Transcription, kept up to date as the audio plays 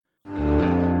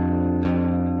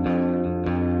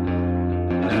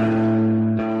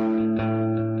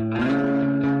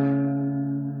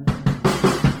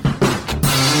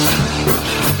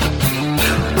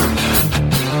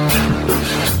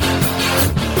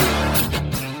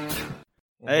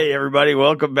Hey, everybody.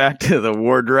 Welcome back to the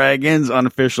War Dragons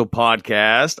unofficial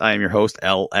podcast. I am your host,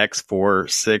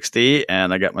 LX460,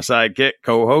 and I got my sidekick,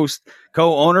 co-host,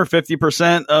 co-owner,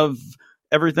 50% of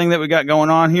everything that we got going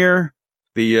on here,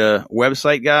 the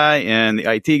website guy and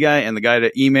the IT guy and the guy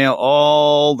to email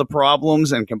all the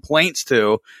problems and complaints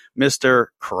to, Mr.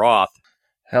 Croth.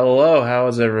 Hello. How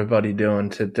is everybody doing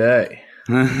today?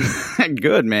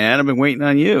 Good, man. I've been waiting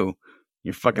on you.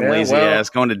 You're fucking lazy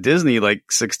ass going to Disney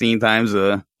like 16 times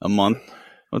a month.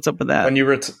 What's up with that? When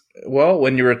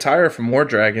you retire from War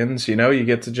Dragons, you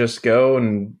get to just go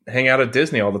and hang out at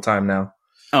Disney all the time now.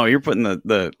 Oh, you're putting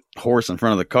the horse in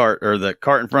front of the cart, or the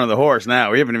cart in front of the horse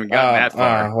now. We haven't even gotten that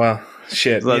far. Well,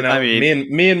 shit. So,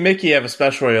 me and Mickey have a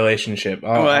special relationship.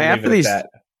 I'll after leave it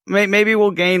at that. Maybe we'll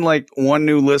gain like one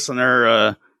new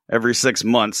listener every 6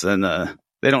 months, and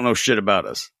they don't know shit about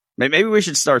us. Maybe we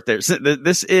should start there.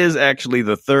 This is actually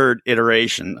the third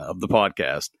iteration of the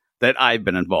podcast that I've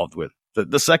been involved with.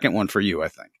 The second one for you, I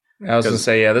think. I was going to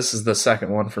say, this is the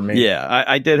second one for me. Yeah,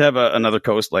 I did have another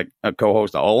co-host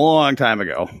a long time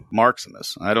ago,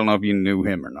 Marximus. I don't know if you knew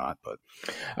him or not, but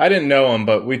I didn't know him,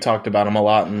 but we talked about him a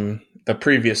lot in the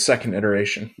previous second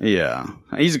iteration. Yeah,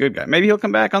 he's a good guy. Maybe he'll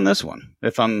come back on this one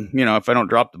if if I don't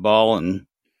drop the ball and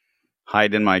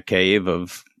hide in my cave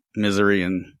of misery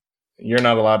and. You're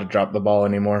not allowed to drop the ball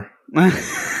anymore.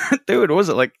 Dude, was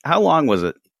it like, how long was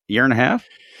it? Year and a half?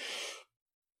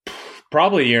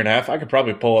 Probably a year and a half. I could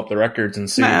probably pull up the records and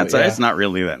see. It's not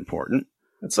really that important.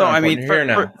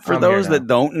 For those that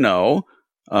don't know,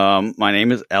 my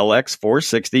name is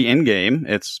LX460 in game.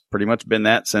 It's pretty much been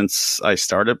that since I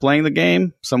started playing the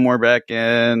game somewhere back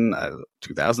in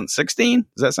 2016.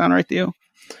 Does that sound right to you?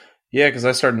 Yeah, because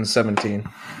I started in 17.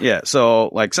 Yeah, so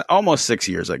like almost 6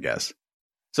 years, I guess.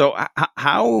 So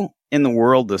how in the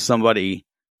world does somebody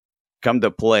come to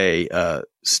play a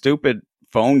stupid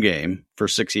phone game for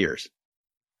 6 years?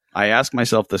 I ask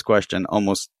myself this question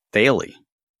almost daily.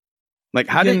 Like,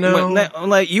 how did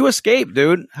you escape,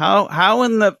 dude? How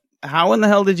in the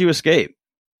hell did you escape?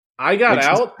 I got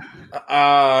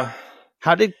out.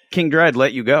 How did King Dread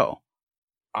let you go?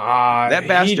 That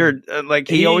bastard,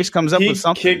 he always comes up with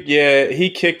something. He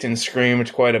kicked and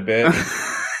screamed quite a bit.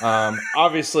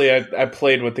 Obviously, I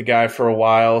played with the guy for a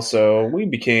while, so we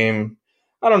became,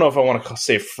 I don't know if I want to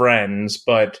say friends,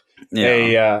 but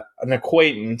an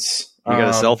acquaintance. You got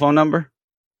a cell phone number?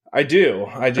 I do.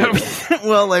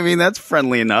 Well, I mean, that's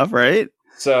friendly enough, right?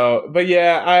 So, but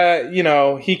yeah,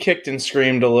 he kicked and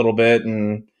screamed a little bit,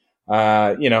 and,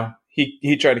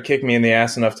 he tried to kick me in the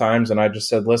ass enough times, and I just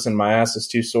said, listen, my ass is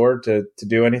too sore to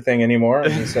do anything anymore.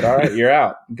 And he said, all right, you're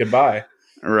out. Goodbye.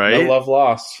 Right. No love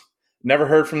lost. Never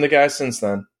heard from the guy since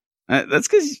then. That's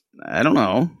because, I don't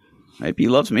know. Maybe he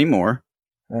loves me more.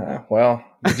 Well,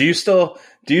 do you still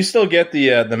get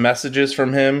the messages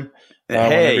from him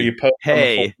whenever you post on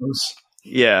the forums?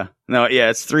 Yeah. No, yeah,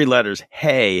 it's 3 letters.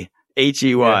 Hey,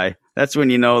 HEY. Yeah. That's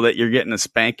when you know that you're getting a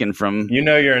spanking from... You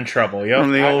know you're in trouble.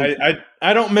 Yep.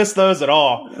 I don't miss those at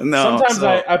all. No, sometimes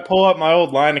I pull up my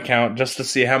old line account just to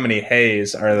see how many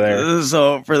heys are there.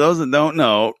 So, for those that don't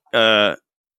know...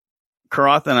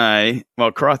 Croth and I,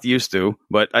 Croth used to,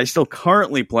 but I still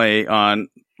currently play on,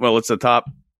 it's the top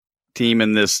team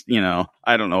in this,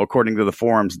 I don't know, according to the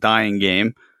forums, dying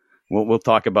game. We'll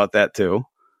talk about that too.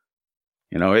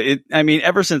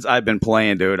 Ever since I've been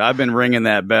playing, dude, I've been ringing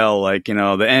that bell like,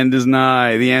 the end is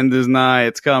nigh,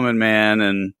 it's coming, man.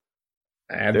 And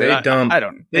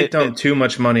they dump too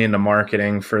much money into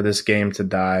marketing for this game to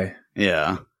die.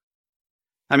 Yeah.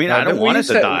 I don't want it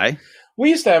to die. We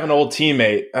used to have an old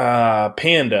teammate,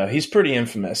 Panda. He's pretty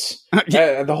infamous.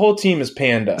 The whole team is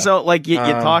Panda. So, you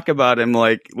talk about him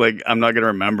like I'm not going to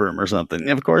remember him or something.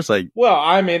 And of course, Well,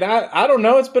 I don't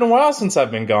know. It's been a while since I've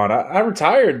been gone. I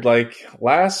retired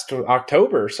last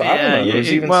October, so I don't know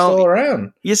who's even still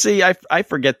around. You see, I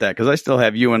forget that because I still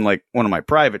have you in one of my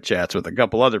private chats with a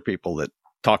couple other people that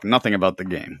talk nothing about the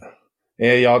game.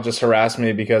 Yeah, y'all just harass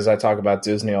me because I talk about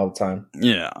Disney all the time.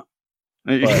 Yeah.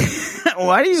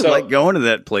 Why do you like going to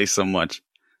that place so much?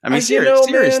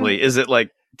 Seriously, man, is it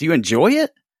do you enjoy it?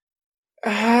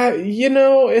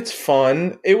 It's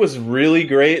fun. It was really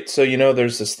great. So,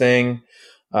 there's this thing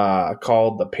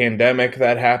called the pandemic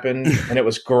that happened, and it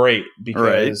was great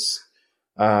because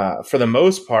for the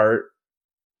most part,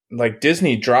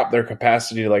 Disney dropped their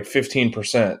capacity to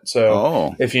 15%.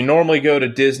 So if you normally go to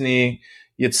Disney,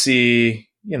 you'd see,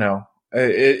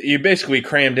 you basically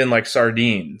crammed in like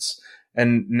sardines.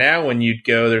 And now when you'd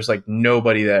go, there's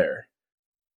nobody there.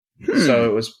 So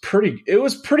it was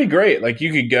pretty great.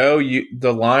 You could go,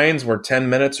 the lines were 10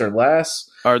 minutes or less.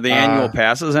 Are the annual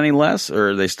passes any less, or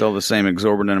are they still the same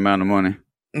exorbitant amount of money?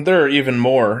 They're even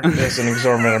more. It's an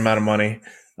exorbitant amount of money.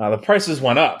 The prices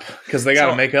went up because they got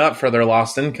to make up for their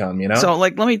lost income, you know? So,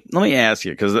 like, let me ask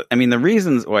you, because, I mean, the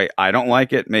reasons why I don't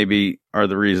like it maybe are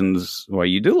the reasons why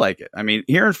you do like it. I mean,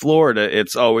 here in Florida,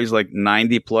 it's always like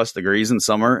 90+ degrees in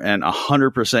summer and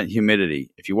 100%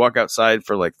 humidity. If you walk outside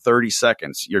for like 30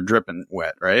 seconds, you're dripping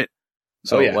wet, right?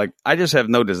 So, like, I just have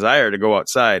no desire to go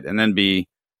outside and then be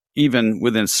even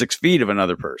within 6 feet of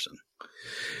another person.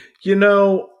 You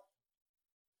know,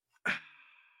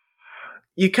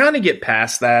 you kind of get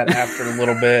past that after a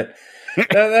little bit.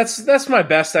 That's my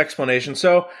best explanation.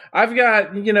 So I've got,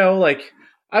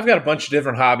 I've got a bunch of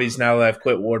different hobbies now that I've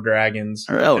quit War Dragons.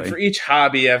 Really? And for each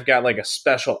hobby, I've got like a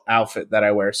special outfit that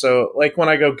I wear. So like when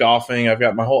I go golfing, I've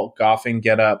got my whole golfing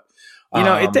get up.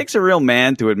 It takes a real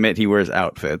man to admit he wears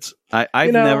outfits.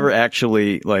 I've never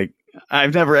actually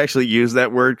used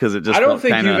that word because it just. I don't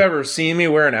think you've ever seen me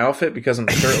wear an outfit because I'm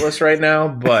shirtless right now,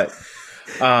 but.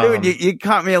 Dude, you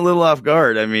caught me a little off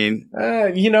guard. I mean,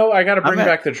 I got to bring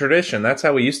back the tradition. That's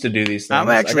how we used to do these things. I'm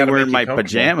actually wearing my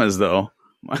pajamas, though.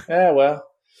 Yeah, well.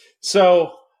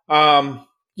 So, when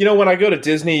I go to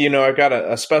Disney, I've got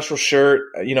a special shirt.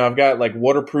 I've got like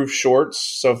waterproof shorts,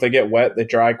 so if they get wet, they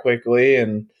dry quickly.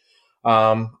 And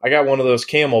I got one of those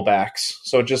Camelbacks,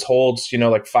 so it just holds,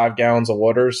 like 5 gallons of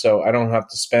water, so I don't have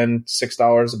to spend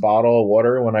 $6 a bottle of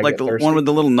water when I get thirsty. Like the one with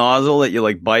the little nozzle that you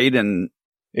like bite and.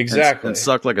 Exactly. And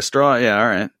suck like a straw. Yeah, all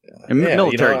right.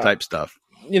 Military type stuff.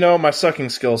 My sucking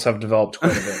skills have developed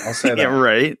quite a bit. I'll say that. Yeah,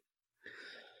 right.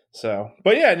 So,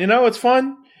 but yeah, it's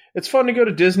fun. It's fun to go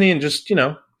to Disney and just,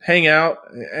 hang out.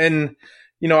 And,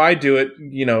 I do it.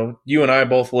 You and I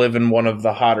both live in one of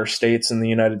the hotter states in the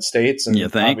United States. And you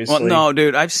think? Well, no,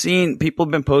 dude. I've seen people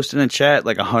have been posting in chat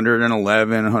like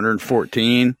 111,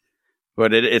 114.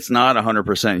 But it's not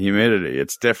 100% humidity.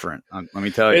 It's different. Let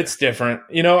me tell you. It's different.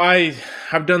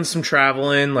 I've done some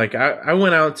traveling. Like I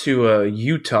went out to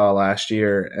Utah last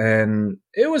year and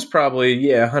it was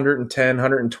probably, 110,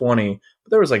 120.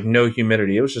 But there was like no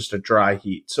humidity. It was just a dry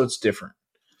heat. So it's different.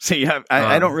 See,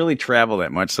 I don't really travel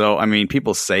that much. So, I mean,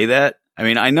 people say that. I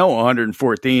mean, I know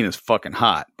 114 is fucking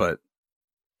hot, but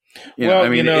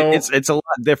it's a lot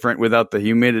different without the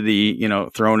humidity,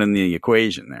 thrown in the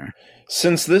equation there.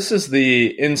 Since this is the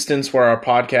instance where our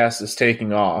podcast is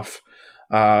taking off,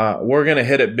 we're going to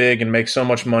hit it big and make so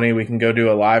much money we can go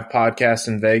do a live podcast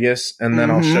in Vegas, and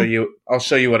then I'll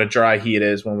show you what a dry heat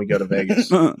is when we go to Vegas.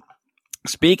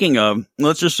 Speaking of,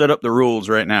 let's just set up the rules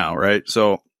right now, right?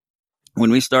 So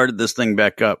when we started this thing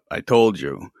back up, I told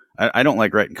you I don't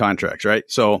like writing contracts, right?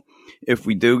 So if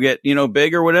we do get,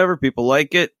 big or whatever, people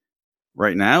like it.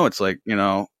 Right now, it's like, we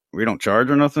don't charge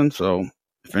or nothing, so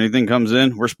if anything comes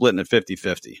in, we're splitting it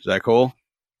 50-50. Is that cool?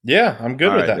 Yeah, I'm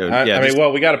good with that.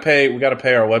 We got to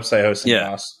pay our website hosting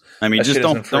costs. I mean, just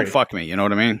don't fuck me. You know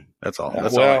what I mean? That's all.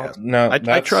 That's all I ask. No,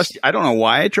 I trust you. I don't know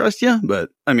why I trust you, but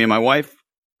I mean, my wife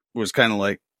was kind of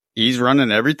like, he's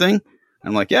running everything.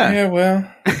 I'm like, yeah. Yeah,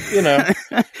 well,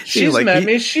 she's like, met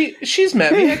me. She's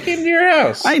met me. I came to your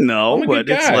house. I know, but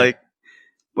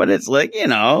it's like,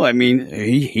 I mean,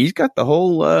 he's got the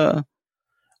whole.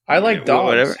 I like dogs.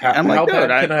 Whatever. How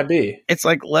bad can I be? It's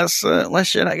like less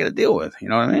shit I got to deal with. You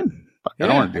know what I mean? I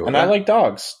don't want to deal with that. And I like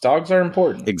dogs. Dogs are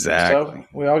important. Exactly. So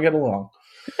we all get along.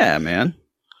 Yeah, man.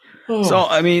 So,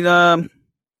 I mean,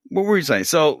 what were you saying?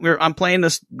 So I'm playing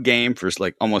this game for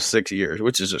like almost 6 years,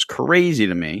 which is just crazy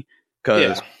to me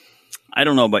because I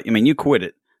don't know, but I mean, you quit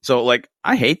it. So like,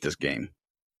 I hate this game.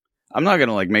 I'm not going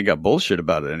to like make up bullshit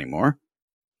about it anymore.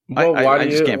 Well, I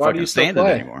just can't fucking stand it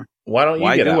anymore. Why don't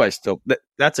you get out? I still?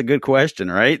 That's a good question,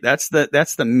 right? That's the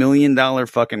 $1 million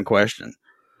fucking question.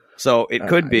 So it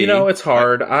could be. It's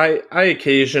hard. I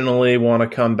occasionally want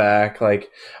to come back. Like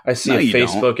I see a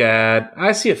Facebook ad.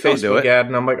 I see a Facebook ad,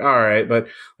 and I'm like, all right, but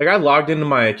like I logged into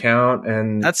my account,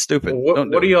 and that's stupid.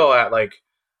 What are y'all at? Like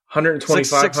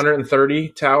 125, 130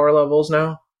 tower levels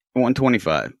now?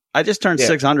 125. I just turned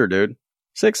 600, dude.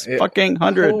 Fucking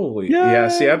 100. Holy, yeah.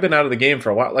 See, I've been out of the game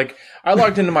for a while. Like, I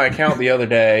logged into my account the other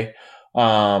day,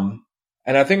 and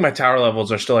I think my tower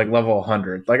levels are still like level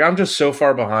 100. Like, I'm just so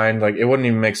far behind. Like, it wouldn't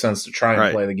even make sense to try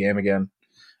and play the game again.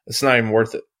 It's not even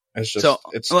worth it. It's just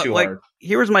it's too hard.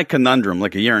 Here's my conundrum.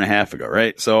 Like a year and a half ago,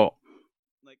 right? So,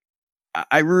 like,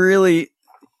 I really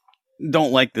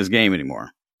don't like this game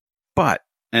anymore.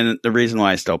 And the reason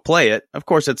why I still play it, of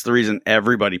course, it's the reason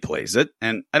everybody plays it.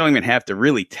 And I don't even have to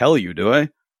really tell you, do I?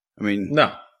 I mean,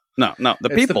 no.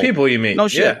 The people you meet. No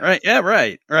shit. Yeah. Right. Yeah.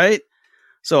 Right.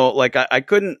 So like, I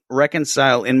couldn't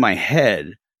reconcile in my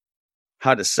head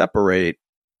how to separate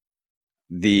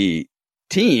the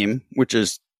team, which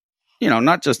is,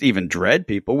 not just even dread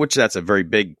people, which that's a very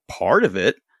big part of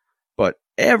it, but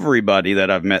everybody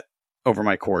that I've met over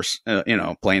my course,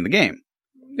 playing the game,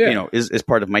 is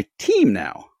part of my team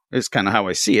now. Is kind of how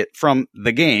I see it from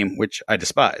the game, which I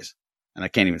despise, and I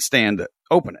can't even stand to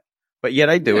open it. But yet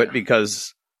I do it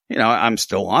because, I'm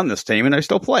still on this team and I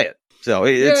still play it. So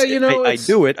I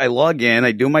do it. I log in.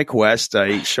 I do my quest.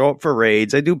 I show up for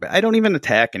raids. I don't even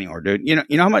attack anymore, dude. You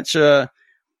know how much? I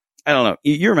don't know.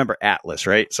 You remember Atlas,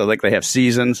 right? So like they have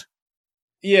seasons.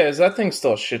 Yeah, is that thing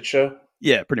still a shit show?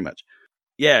 Yeah, pretty much.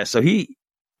 Yeah. So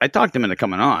I talked him into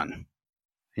coming on.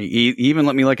 He even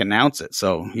let me announce it.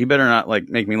 So he better not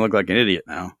make me look like an idiot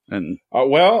now. And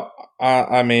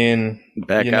I mean,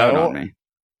 back out on me.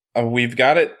 We've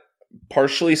got it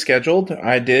partially scheduled.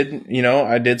 I did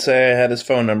say I had his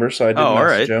phone number, so I did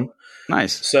message him.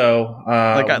 Nice. So,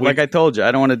 like I told you,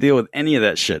 I don't want to deal with any of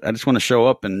that shit. I just want to show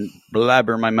up and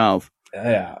blabber my mouth.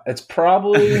 Yeah, it's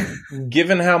probably,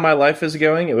 given how my life is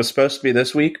going, it was supposed to be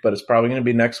this week, but it's probably going to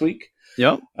be next week.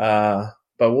 Yep.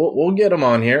 But we'll get him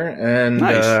on here and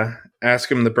ask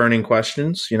him the burning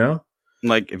questions,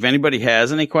 If anybody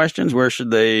has any questions, where should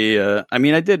they?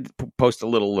 I did post a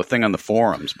little thing on the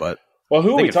forums, but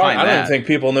who are we talking? I don't think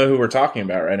people know who we're talking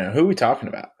about right now. Who are we talking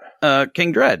about?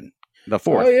 King Dread, the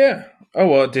fourth. Oh yeah. Oh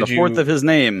well, the fourth of his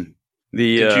name.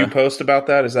 Did you post about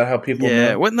that? Is that how people?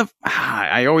 Yeah. know? What in the?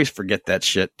 I always forget that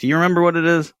shit. Do you remember what it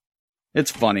is? It's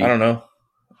funny. I don't know.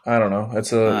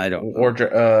 It's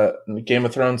a Game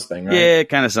of Thrones thing, right? Yeah, it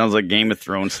kind of sounds like Game of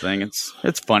Thrones thing.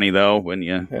 It's funny though when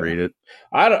you read it.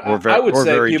 I would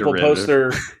say people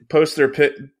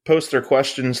post their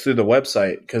questions through the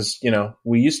website because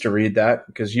we used to read that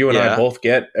because you and I both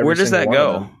get. Where does that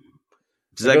go?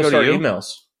 Does that go to you?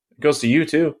 Emails. It goes to you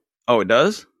too. Oh, it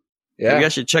does. Yeah. Maybe I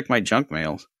should check my junk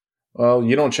mails. Well,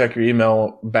 you don't check your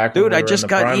email back. Dude, I just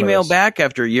got email back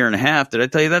after a year and a half. Did I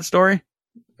tell you that story?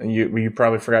 And you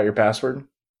probably forgot your password?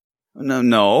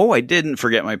 No, I didn't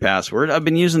forget my password. I've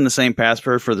been using the same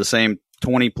password for the same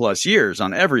 20 plus years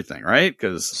on everything, right?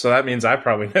 So that means I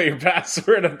probably know your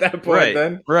password at that point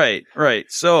then. Right.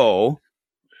 So,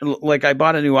 I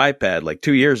bought a new iPad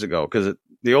 2 years ago because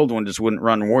the old one just wouldn't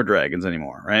run War Dragons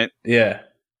anymore, right? Yeah.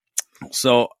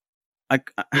 So,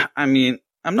 I'm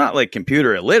not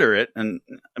computer illiterate,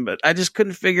 but I just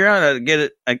couldn't figure out how to get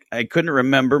it. I couldn't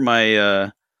remember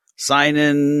my sign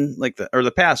in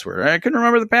the password. I couldn't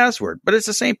remember the password, but it's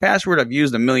the same password I've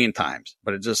used a million times,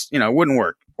 but it just, it wouldn't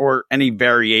work or any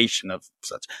variation of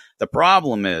such. The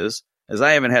problem is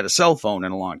I haven't had a cell phone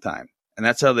in a long time, and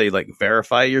that's how they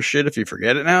verify your shit if you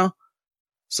forget it now.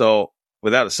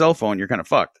 Without a cell phone, you're kind of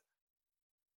fucked.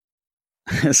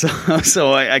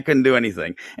 so I couldn't do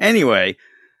anything. Anyway,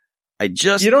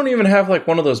 you don't even have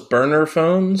one of those burner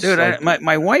phones? Dude,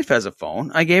 my wife has a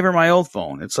phone. I gave her my old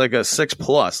phone. It's a 6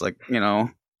 Plus,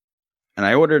 and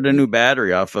I ordered a new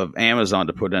battery off of Amazon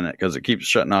to put in it because it keeps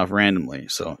shutting off randomly.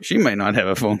 So she might not have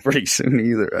a phone pretty soon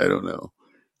either. I don't know.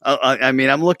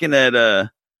 I'm looking at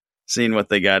seeing what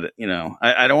they got.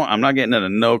 I'm not getting a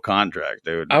no contract,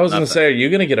 dude. I was going to say, are you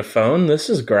going to get a phone? This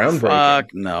is groundbreaking.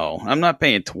 Fuck no. I'm not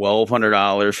paying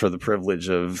 $1,200 for the privilege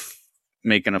of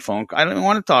making a phone call. I don't even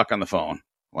want to talk on the phone.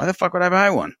 Why the fuck would I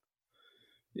buy one?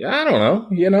 Yeah, I don't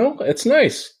know. It's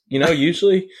nice.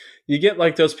 Usually you get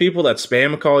those people that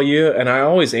spam call you, and I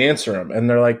always answer them, and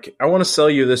they're like, "I want to sell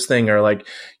you this thing," or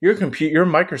your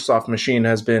Microsoft machine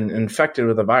has been infected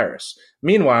with a virus.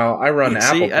 Meanwhile, I run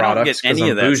Apple products. I don't get any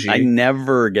of that. Bougie. I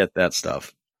never get that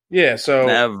stuff. Yeah, so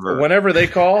whenever they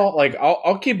call,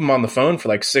 I'll keep them on the phone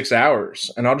for 6 hours,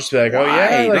 and I'll just be like, "Oh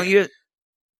yeah."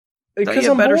 Don't you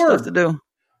have better stuff to do?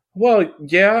 Well,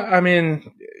 yeah.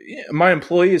 My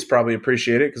employees probably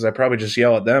appreciate it because I probably just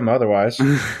yell at them otherwise.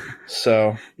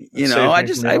 So,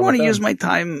 I want to use my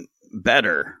time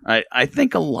better. I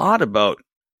think a lot about,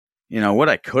 what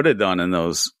I could have done in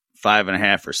those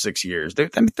 5.5 or 6 years.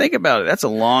 Think about it. That's a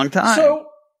long time. So,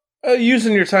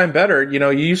 using your time better, you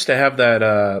used to have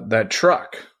that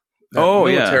truck.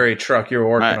 Military truck you were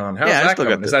working on. How's that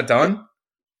going? Is that done?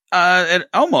 It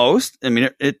almost.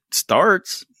 It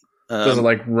starts. Does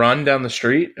it run down the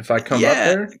street if I come up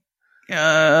there?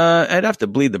 I'd have to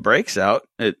bleed the brakes out.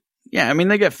 They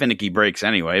got finicky brakes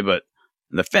anyway, but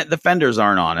the fenders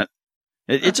aren't on it.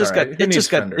 It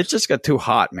just got too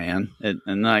hot, man.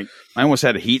 I almost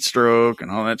had a heat stroke and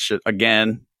all that shit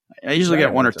again. I usually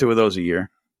get 1 or 2 of those a year.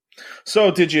 So,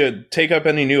 did you take up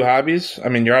any new hobbies?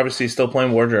 You're obviously still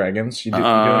playing War Dragons. You doing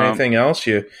anything else?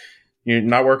 You're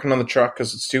not working on the truck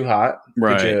because it's too hot.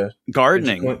 Right.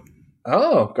 Gardening.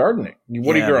 Gardening.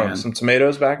 What are you growing? Man. Some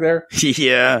tomatoes back there?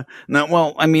 Yeah. No.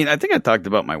 Well, I think I talked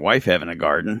about my wife having a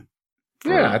garden.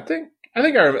 Yeah, I think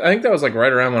that was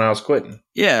right around when I was quitting.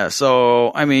 Yeah.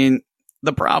 So,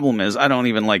 the problem is I don't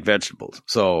even like vegetables.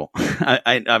 So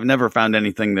I've never found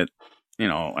anything that,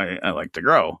 I like to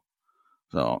grow.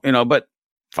 So, but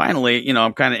finally,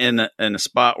 I'm kind of in a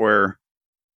spot where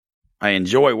I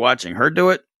enjoy watching her do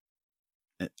it.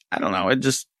 I don't know. It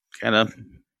just kind of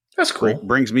that's cool.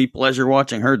 Brings me pleasure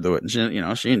watching her do it.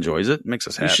 And she enjoys it. Makes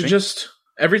us happy. You should just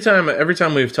every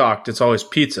time we've talked, it's always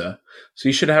pizza. So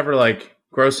you should have her like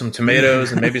grow some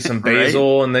tomatoes and maybe some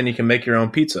basil, right? And then you can make your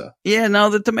own pizza. Yeah, no,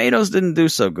 the tomatoes didn't do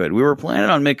so good. We were planning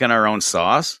on making our own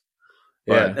sauce.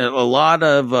 But a lot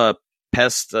of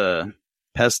pest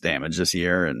damage this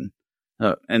year, and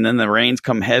then the rains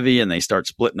come heavy and they start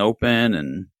splitting open,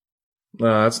 and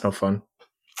that's no fun.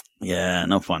 Yeah,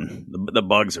 no fun. The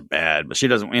bugs are bad, but she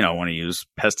doesn't, want to use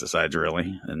pesticides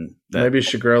really. And maybe you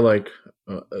should grow like,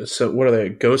 so what are they?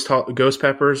 Ghost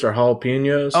peppers or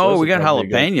jalapenos? Oh, we got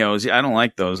jalapenos. Yeah, I don't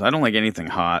like those. I don't like anything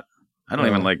hot. I don't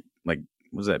even like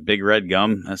what's that big red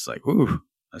gum? That's like, ooh,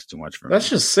 that's too much for me. That's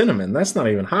just cinnamon. That's not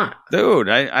even hot, dude.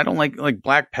 I don't like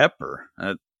black pepper.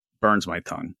 That burns my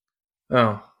tongue.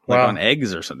 Oh, like on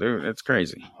eggs or something. Dude, it's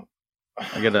crazy.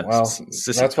 I get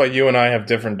that's why you and I have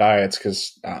different diets,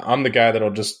 because I'm the guy that'll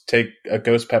just take a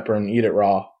ghost pepper and eat it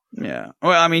raw. Yeah.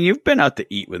 Well, I mean, you've been out to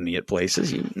eat with me at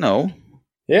places,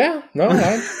 Yeah. No,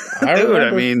 I dude, remember.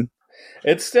 I mean,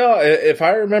 it's still, if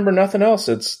I remember nothing else,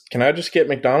 can I just get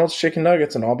McDonald's chicken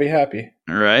nuggets and I'll be happy?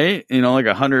 Right? Like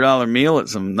 $100 meal at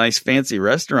some nice fancy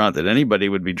restaurant that anybody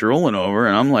would be drooling over.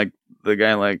 And I'm like, the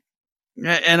guy like,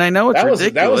 yeah, and I know it's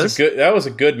ridiculous. That was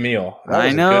a good meal.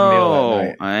 I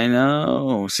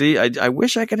know. See, I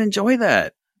wish I could enjoy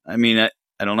that. I mean,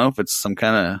 I don't know if it's some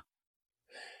kind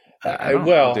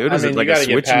of. Dude, is it like a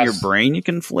switch in your brain you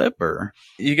can flip, or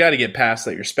you got to get past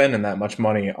that? You're spending that much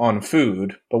money on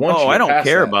food, but once I don't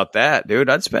care about that, dude.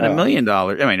 I'd spend $1 million.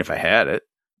 I mean, if I had it.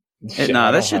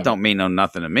 That shit don't mean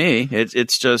nothing to me.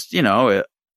 It's just I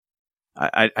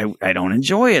don't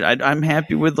enjoy it. I'm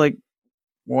happy with like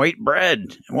white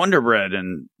bread, Wonder Bread,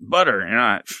 and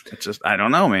butter. It's just, I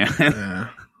don't know, man. Yeah.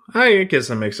 I guess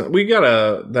that makes sense. We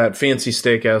got that fancy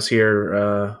steakhouse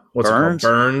here. What's Burns? It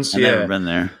called? Burns. I've never been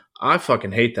there. I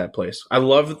fucking hate that place.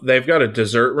 They've got a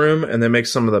dessert room and they make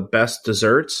some of the best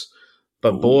desserts.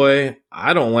 But boy,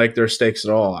 I don't like their steaks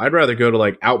at all. I'd rather go to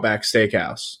like Outback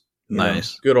Steakhouse.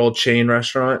 Nice. Good old chain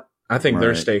restaurant. I think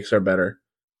their steaks are better.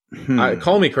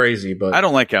 Call me crazy, but I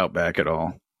don't like Outback at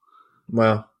all.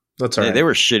 Well, that's all right. They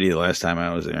were shitty the last time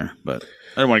I was there, but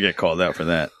I don't want to get called out for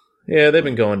that. Yeah, they've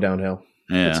been going downhill.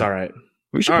 Yeah. It's all right.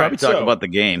 We should probably talk about the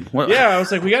game. Yeah, I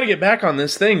was like, we got to get back on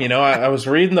this thing. I was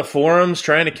reading the forums,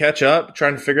 trying to catch up,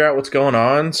 trying to figure out what's going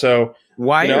on. So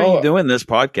why are you doing this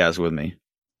podcast with me?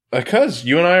 Because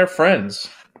you and I are friends.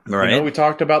 Right. We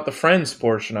talked about the friends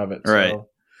portion of it. Right. So.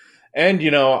 And,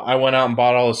 I went out and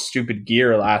bought all this stupid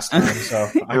gear last time, so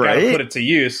I got to put it to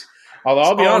use. Although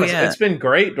I'll be honest, it's been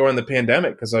great during the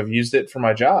pandemic because I've used it for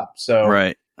my job.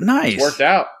 So nice, it's worked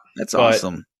out. That's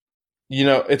awesome.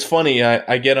 It's funny.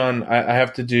 I get on. I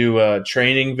have to do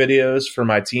training videos for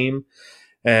my team,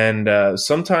 and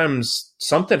sometimes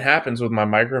something happens with my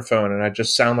microphone, and I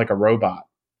just sound like a robot,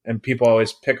 and people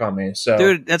always pick on me. So,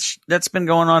 dude, that's been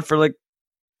going on for like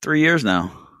 3 years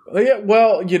now. Yeah,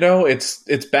 well,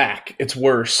 it's back. It's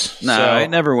worse. No, so, it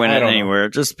never went anywhere.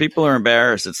 Just people are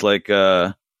embarrassed. It's like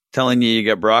telling you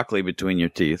got broccoli between your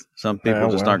teeth. Some people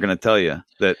aren't going to tell you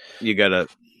that you got a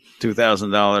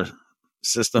 $2,000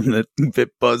 system that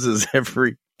buzzes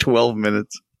every 12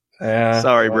 minutes.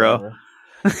 Sorry, bro.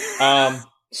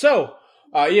 So,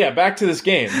 back to this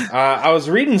game. I was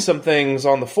reading some things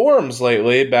on the forums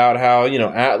lately about how,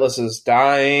 Atlas is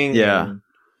dying. Yeah.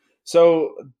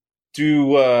 So,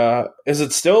 is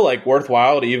it still like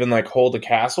worthwhile to even like hold a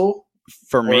castle?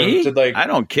 For me, I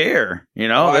don't care.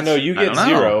 I know you get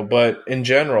 0, but in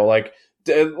general, like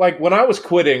when I was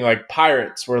quitting, like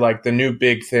pirates were like the new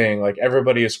big thing. Like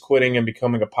everybody is quitting and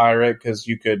becoming a pirate because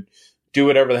you could do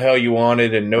whatever the hell you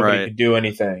wanted and nobody could do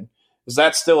anything. Is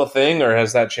that still a thing, or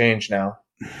has that changed now?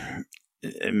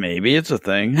 Maybe it's a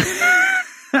thing.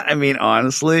 I mean,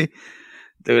 honestly,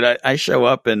 dude, I show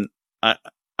up and I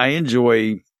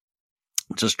enjoy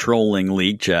just trolling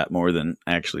League Chat more than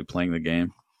actually playing the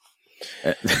game.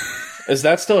 Is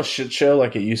that still a shit show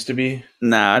like it used to be?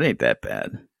 Nah, it ain't that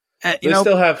bad. They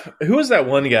still have. Who was that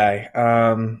one guy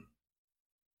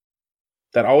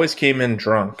that always came in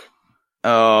drunk?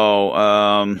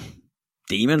 Oh,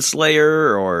 Demon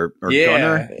Slayer or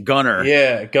Gunner.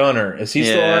 Yeah, Gunner. Is he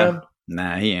still around?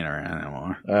 Nah, he ain't around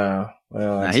anymore. Oh,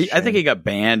 well, I think he got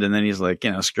banned, and then he's like,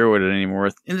 screw it, it ain't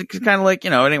worth. It's kind of like,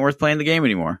 it ain't worth playing the game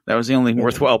anymore. That was the only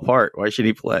worthwhile part. Why should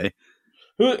he play?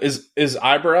 Who is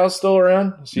Eyebrows still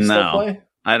around? Does he still play?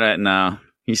 I don't know.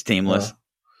 He's teamless.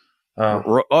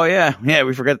 Oh yeah,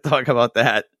 we forgot to talk about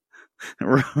that.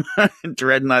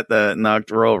 Dread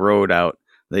knocked Royal Road out.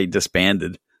 They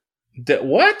disbanded.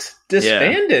 What?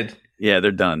 Disbanded? Yeah,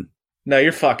 they're done. No,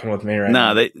 you're fucking with me right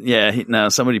now. No,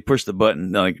 somebody pushed the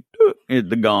button. They're like, they're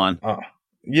gone.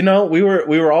 You know, we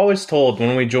were always told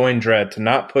when we joined Dread to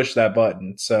not push that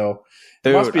button. So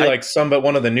it must be like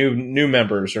one of the new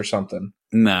members or something.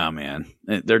 Nah, man,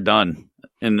 they're done.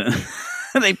 And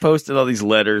they posted all these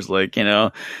letters like,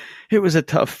 it was a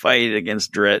tough fight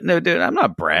against Dread. No, dude, I'm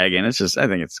not bragging. It's just, I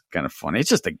think it's kind of funny. It's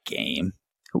just a game.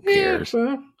 Who cares? Yeah,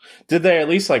 well, did they at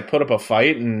least like put up a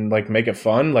fight and like make it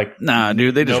fun? Like, nah,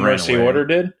 dude, they just No Mercy Order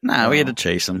did. Nah, we had to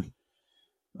chase them.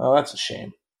 Oh, that's a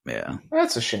shame. Yeah,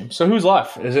 that's a shame. So who's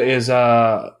left? Is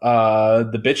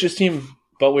the bitches team?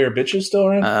 But we are bitches still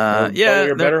around. Yeah,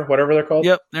 we are better. Whatever they're called.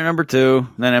 Yep, they're number 2.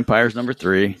 Then Empire's number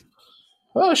 3.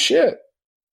 Oh shit!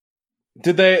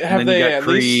 Did they have they got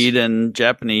Creed and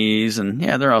Japanese and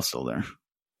they're all still there.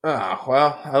 Oh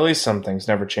well, at least some things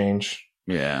never change.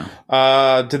 Yeah.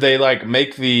 Did they like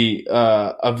make the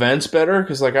events better?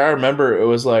 Because like I remember it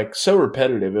was like so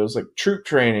repetitive. It was like troop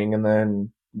training, and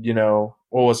then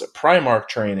what was it? Primarch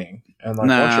training, and like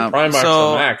once your Primarchs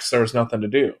are max, there was nothing to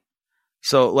do.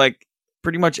 So like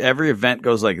pretty much every event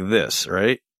goes like this,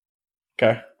 right?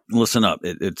 Okay. Listen up.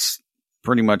 It's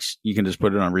pretty much you can just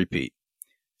put it on repeat.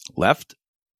 Left,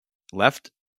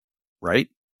 right,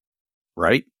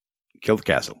 kill the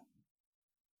castle.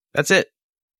 That's it.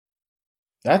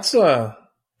 That's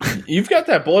you've got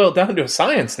that boiled down to a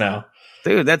science now.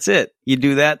 Dude, that's it. You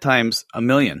do that times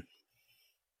 1,000,000.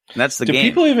 That's the game. Do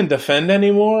people even defend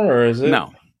anymore, or is it?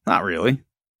 No, not really.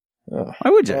 Oh.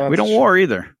 Why would you? We don't war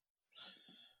either.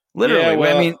 Literally. Yeah,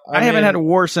 well, I haven't had a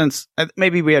war since,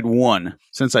 maybe we had one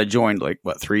since I joined,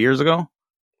 3 years ago?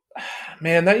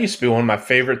 Man, that used to be one of my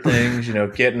favorite things,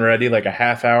 getting ready like a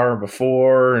half hour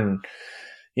before and,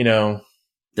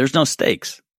 There's no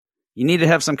stakes. You need to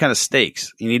have some kind of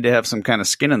stakes. You need to have some kind of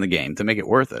skin in the game to make it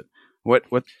worth it. What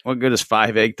good is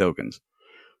 5 egg tokens?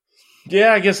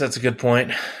 Yeah, I guess that's a good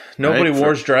point. Nobody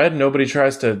wars Dread. Nobody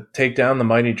tries to take down the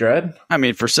mighty Dread.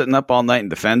 For sitting up all night and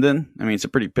defending, it's a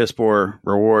pretty piss poor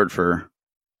reward for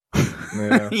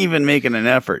even making an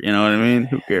effort. You know what I mean?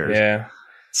 Who cares? Yeah.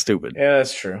 Stupid. Yeah,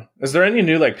 that's true. Is there any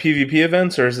new PvP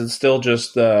events, or is it still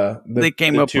just they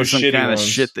came up with some kind of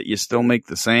shit that you still make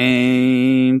the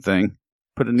same thing?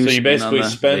 Put a new. So you basically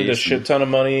spend a shit ton of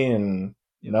money and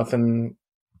nothing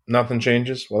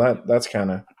changes. Well, that's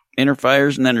kind of inner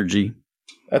fires and energy.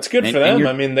 That's good for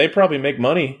them. They probably make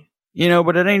money.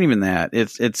 But it ain't even that.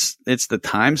 It's the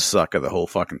time suck of the whole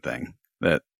fucking thing.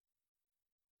 That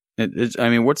it's.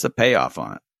 What's the payoff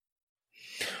on it?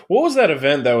 What was that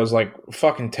event that was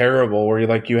fucking terrible? Where you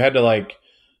had to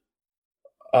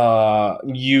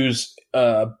use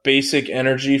basic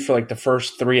energy for the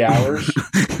first 3 hours?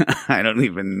 I don't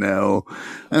even know.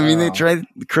 They tried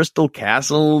Crystal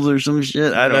Castles or some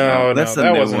shit. I don't know.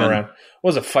 That wasn't around.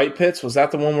 What was it, Fight Pits? Was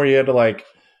that the one where you had to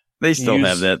They still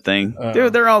have that thing,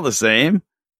 dude. They're all the same.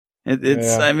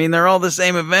 It's. Yeah. They're all the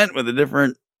same event with a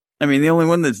different. The only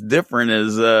one that's different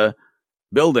is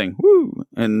building,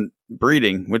 and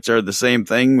breeding, which are the same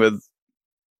thing with,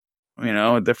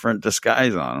 a different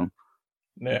disguise on them.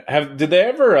 Yeah. Did they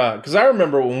ever? Because I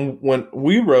remember when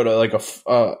we wrote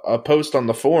a post on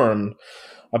the forum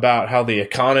about how the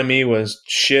economy was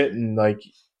shit and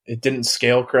it didn't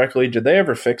scale correctly. Did they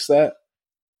ever fix that?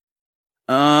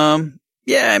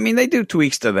 Yeah. They do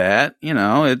tweaks to that.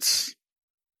 It's.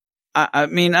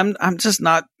 I'm just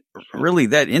not really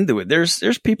that into it.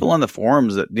 There's people on the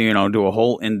forums that do a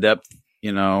whole in depth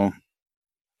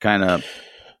kind of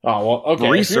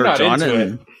research on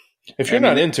it. If you're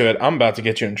not into it, I'm about to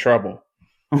get you in trouble.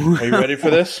 Are you ready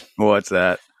for this? What's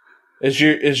that? Is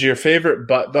your favorite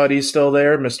butt buddy still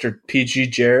there, Mr. PG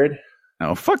Jared?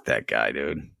 Oh, fuck that guy,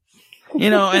 dude.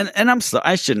 And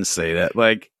I shouldn't say that.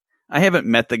 I haven't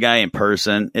met the guy in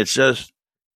person. It's just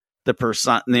the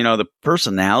the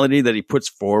personality that he puts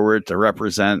forward to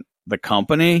represent the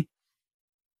company.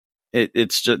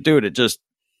 It's just, dude. It just.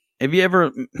 Have you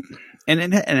ever?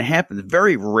 And it happens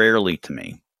very rarely to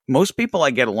me. Most people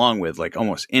I get along with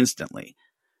almost instantly,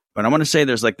 but I'm going to say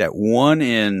there's that one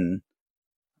in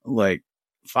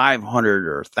 500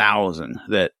 or 1,000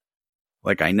 that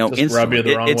I know just instantly. Rub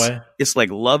you the wrong way. It's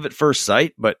like love at first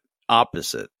sight, but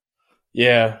opposite.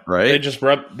 Yeah, right. They just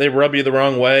rub you the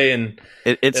wrong way, and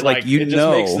it just makes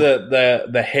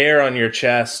the hair on your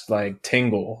chest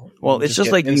tingle. Well, it's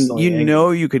just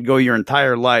you could go your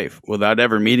entire life without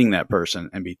ever meeting that person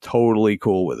and be totally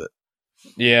cool with it.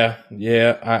 Yeah,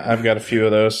 I've got a few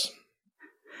of those.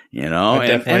 I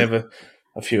definitely have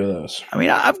a few of those. I mean,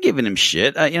 I've given him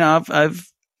shit.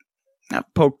 I've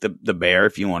poked the bear,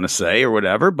 if you want to say, or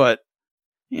whatever. But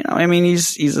I mean,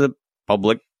 he's a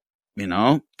public,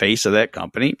 face of that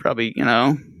company. Probably,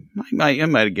 I might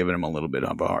have given him a little bit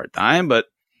of a hard time, but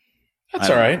that's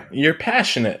all right. You're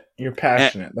passionate.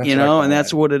 That's and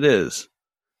that's what it is.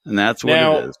 And that's what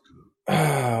it is.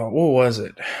 What was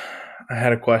it? I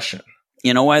had a question.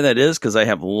 You know why that is? Because I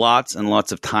have lots and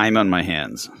lots of time on my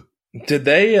hands. Did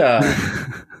they?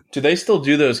 Do they still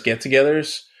do those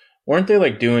get-togethers? Weren't they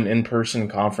like doing in-person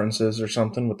conferences or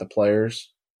something with the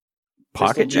players?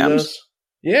 Pocket Gems?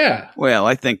 Yeah. Well,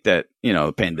 I think that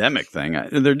the pandemic thing.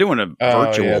 They're doing a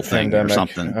virtual thing or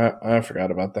something. I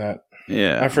forgot about that.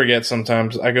 Yeah, I forget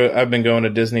sometimes. I've been going to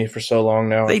Disney for so long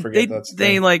now. I forget that's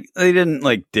they didn't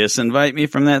disinvite me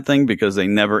from that thing because they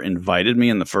never invited me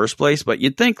in the first place. But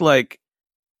you'd think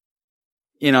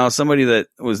somebody that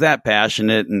was that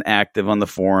passionate and active on the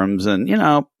forums and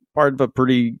part of a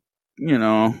pretty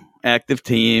active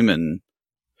team and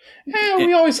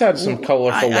we always had some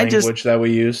colorful language that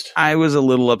we used. I was a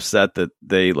little upset that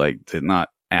they did not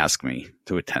ask me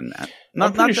to attend that.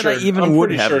 Not that I even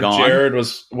would have gone. Jared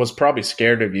was probably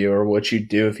scared of you or what you'd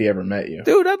do if he ever met you.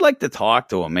 Dude, I'd like to talk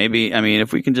to him. Maybe,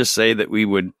 if we can just say that we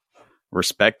would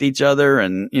respect each other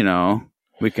and,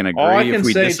 we can agree. All I can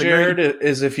say, disagree. Jared,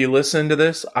 is if you listen to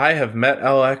this, I have met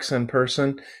LX in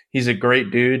person. He's a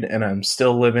great dude, and I'm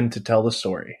still living to tell the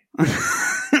story.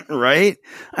 Right?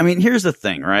 Here's the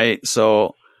thing, right?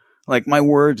 So, my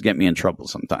words get me in trouble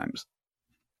sometimes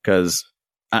because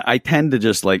I tend to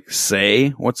just say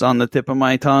what's on the tip of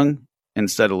my tongue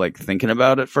instead of thinking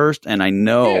about it first. And I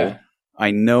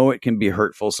know it can be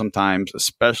hurtful sometimes,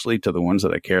 especially to the ones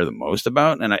that I care the most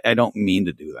about. And I don't mean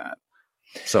to do that.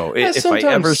 So if I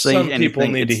ever say some anything, people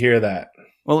need to hear that.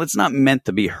 Well, it's not meant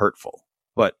to be hurtful,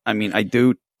 but I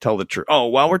do tell the truth. Oh,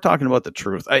 while we're talking about the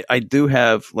truth, I do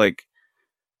have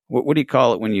what do you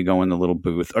call it when you go in the little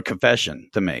booth? A confession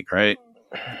to make, right?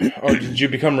 Oh, did you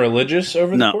become religious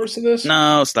over the course of this?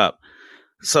 No, stop.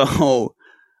 So,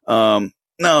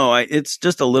 it's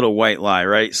just a little white lie,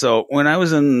 right? So when I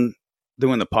was doing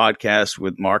the podcast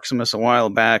with Marximus a while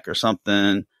back or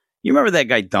something, you remember that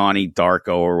guy Donnie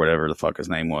Darko or whatever the fuck his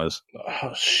name was?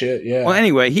 Oh shit, yeah. Well,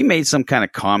 anyway, he made some kind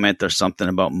of comment or something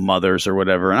about mothers or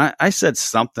whatever, and I said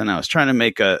something. I was trying to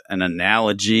make an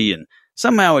analogy, and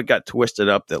somehow it got twisted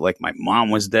up that my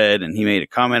mom was dead, and he made a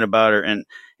comment about her, and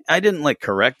I didn't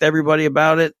correct everybody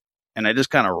about it, and I just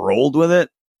kind of rolled with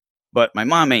it. But my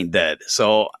mom ain't dead,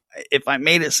 so if I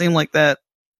made it seem like that,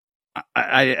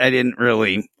 I didn't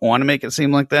really want to make it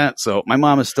seem like that. So my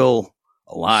mom is still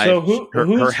alive. So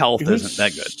her health isn't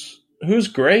that good. Whose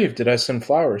grave did I send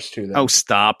flowers to then? Oh,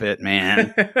 stop it,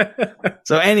 man.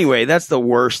 So anyway, that's the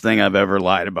worst thing I've ever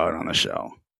lied about on the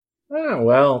show. Oh,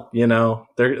 well,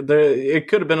 it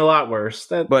could have been a lot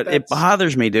worse. It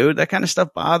bothers me, dude. That kind of stuff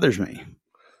bothers me.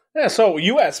 Yeah, so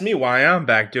you asked me why I'm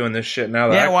back doing this shit now.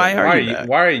 Why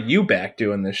are you back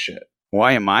doing this shit?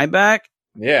 Why am I back?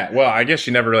 Yeah, well, I guess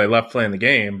you never really left playing the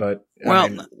game, but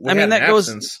that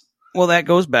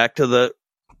goes back to the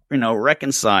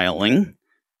reconciling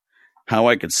how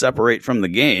I could separate from the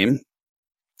game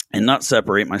and not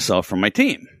separate myself from my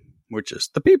team, which is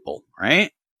the people,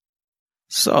 right?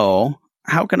 So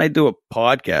how can I do a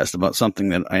podcast about something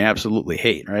that I absolutely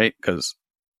hate, right? Because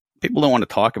people don't want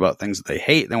to talk about things that they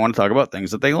hate. They want to talk about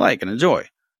things that they like and enjoy.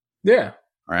 Yeah.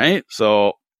 Right?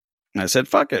 So I said,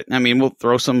 fuck it. We'll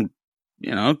throw some,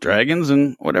 dragons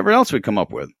and whatever else we come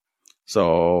up with.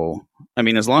 So,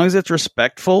 as long as it's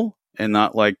respectful and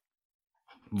not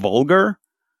vulgar,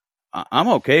 I'm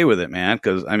okay with it, man.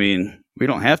 Because, we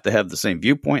don't have to have the same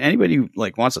viewpoint. Anybody who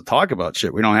wants to talk about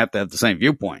shit, we don't have to have the same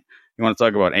viewpoint. You want to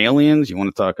talk about aliens? You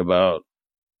want to talk about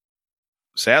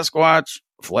Sasquatch,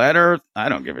 flat Earth? I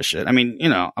don't give a shit. I'm going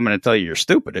to tell you you're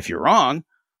stupid if you're wrong,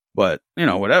 but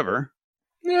whatever.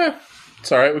 Yeah,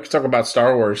 it's all right. We could talk about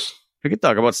Star Wars. We could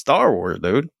talk about Star Wars,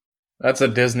 dude. That's a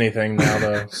Disney thing now,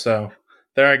 though. So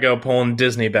there I go, pulling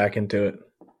Disney back into it.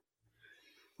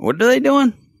 What are they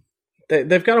doing?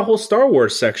 They've got a whole Star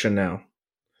Wars section now.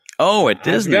 Oh, at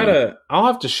Disney. I'll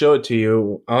have to show it to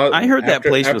you. I heard that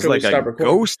place was like a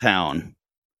ghost town.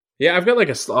 Yeah, I've got a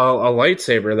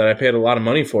lightsaber that I paid a lot of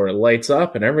money for. It lights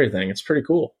up and everything. It's pretty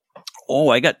cool. Oh,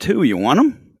 I got two. You want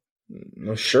them?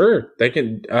 Well, sure. They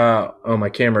can. My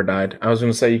camera died. I was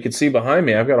going to say you could see behind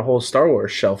me. I've got a whole Star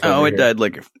Wars shelf. Oh, it died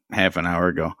half an hour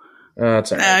ago.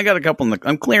 That's all right. I got a couple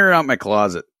I'm clearing out my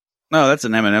closet. No, that's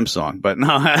an Eminem song, but no,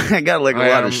 I got a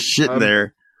lot of shit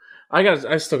there.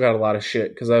 I still got a lot of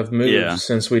shit because I've moved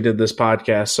since we did this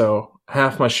podcast. So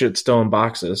half my shit's still in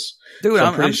boxes. Dude, so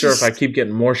I'm pretty sure if I keep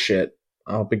getting more shit,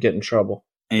 I'll be getting in trouble.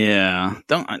 Yeah,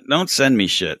 don't send me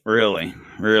shit. Really.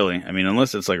 I mean,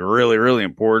 unless it's like really, really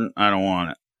important, I don't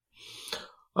want it.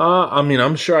 I mean,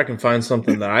 I'm sure I can find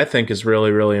something that I think is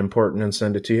really, really important and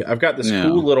send it to you. I've got this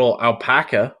cool little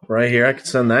alpaca right here. I can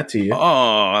send that to you.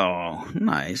 Oh,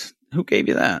 nice. Who gave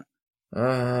you that?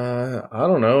 I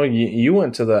don't know. You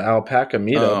went to the alpaca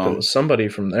meetup. It was somebody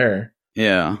from there.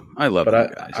 Yeah, I love it.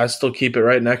 But I still keep it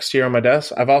right next to you on my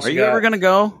desk. I've also. Are you ever going to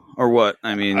go or what?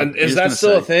 I mean, is that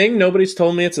still a thing? Nobody's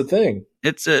told me it's a thing.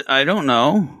 I don't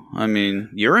know. I mean,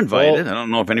 you're invited. I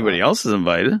don't know if anybody else is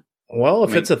invited. Well,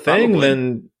 if it's a thing,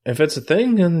 then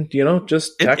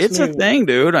just text me. It's a thing,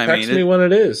 dude. Text me when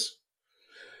it is.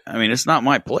 I mean, it's not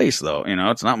my place, though.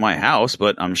 it's not my house,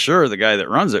 but I'm sure the guy that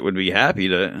runs it would be happy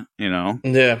to,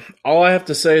 Yeah. All I have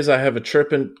to say is I have a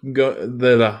trip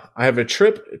I have a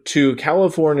trip to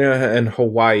California and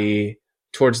Hawaii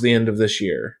towards the end of this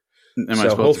year. Am I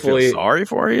supposed to feel sorry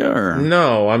for you? Or?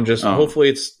 No, I'm just hopefully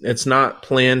it's not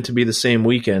planned to be the same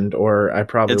weekend, or I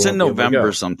probably it's won't in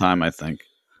November sometime, I think.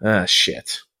 Ah,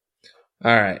 shit.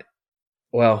 All right.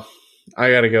 Well,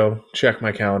 I got to go check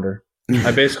my calendar.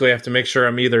 I basically have to make sure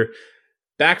I'm either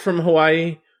back from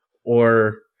Hawaii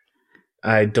or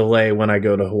I delay when I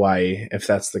go to Hawaii, if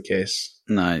that's the case.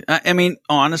 No, I mean,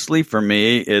 honestly, for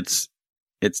me, it's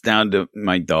down to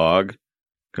my dog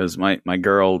because my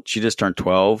girl, she just turned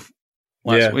 12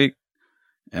 last week.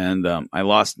 And I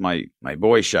lost my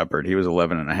boy shepherd. He was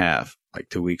 11 and a half, like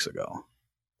 2 weeks ago.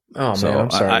 Oh, man,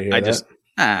 I'm sorry to hear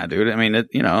that. Dude, I mean,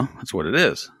 that's what it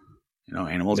is.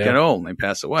 Animals get old and they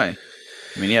pass away.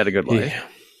 I mean, he had a good life.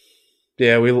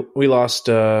 Yeah, we lost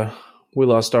our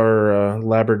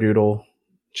Labradoodle.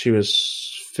 She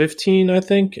was 15, I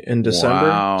think, in December.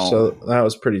 Wow. So that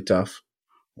was pretty tough.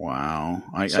 Wow.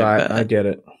 I get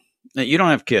it. You don't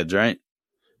have kids, right?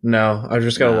 No, I've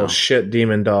just got a little shit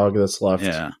demon dog that's left.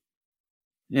 Yeah.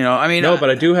 I mean, no, but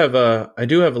I do have a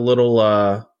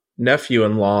little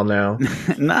nephew-in-law now.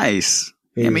 Nice.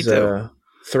 He's me too.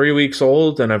 3 weeks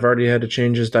old, and I've already had to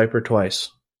change his diaper twice.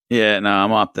 Yeah, no,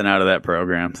 I'm opting out of that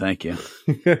program. Thank you.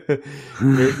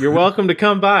 You're welcome to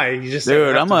come by. You just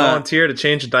have to volunteer to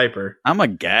change a diaper. I'm a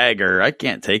gagger. I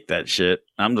can't take that shit.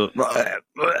 I'm just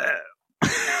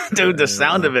dude. The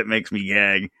sound of it makes me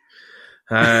gag.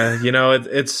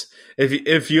 It's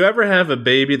if you ever have a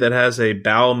baby that has a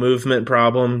bowel movement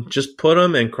problem, just put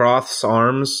them in Croth's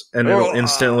arms, and it'll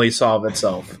instantly solve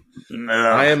itself. No.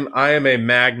 I am a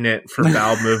magnet for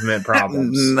bowel movement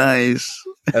problems. Nice.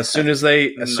 As soon as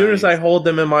I hold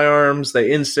them in my arms,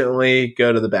 they instantly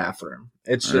go to the bathroom.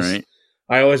 It's just right.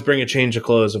 I always bring a change of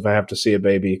clothes if I have to see a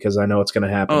baby because I know it's going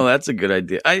to happen. Oh, that's a good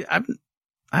idea. I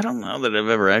don't know that I've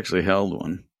ever actually held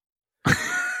one.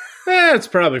 It's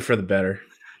probably for the better.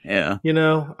 Yeah.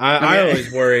 I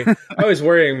always worry. I always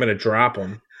worry I'm going to drop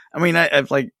them. I mean, I've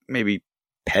like maybe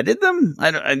petted them.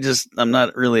 I'm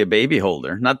not really a baby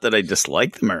holder. Not that I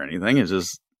dislike them or anything. It's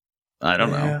just, I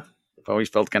don't know. I've always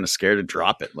felt kind of scared to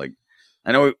drop it. Like,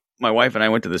 I know my wife and I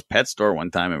went to this pet store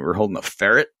one time and we were holding a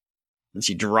ferret and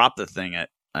she dropped the thing. It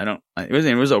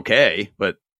was okay,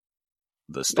 but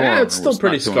the store. Yeah, it's still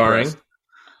pretty scarring.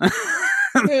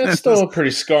 It's still a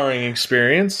pretty scarring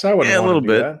experience. I wouldn't want to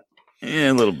do that.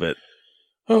 Yeah, a little bit.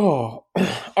 Oh,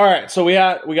 all right. So we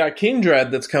got King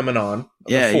Dread that's coming on.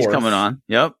 Yeah, he's coming on.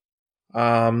 Yep.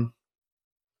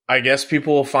 I guess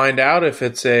people will find out if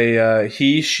it's a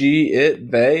he, she, it,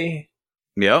 they.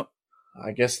 Yep.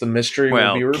 I guess the mystery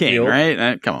will be revealed. King,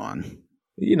 right? Come on.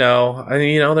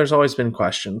 There's always been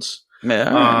questions.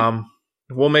 Yeah.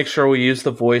 We'll make sure we use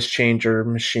the voice changer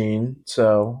machine.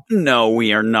 So no,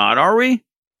 we are not. Are we?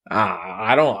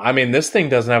 This thing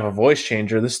doesn't have a voice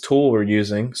changer. This tool we're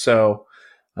using. So,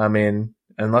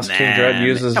 unless King Dread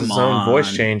uses his own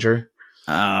voice changer.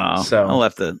 Oh, so I'll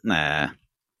have to. Nah.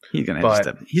 He's gonna have to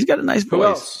step. He's got a nice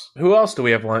voice. Who else do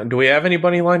we have lined? Do we have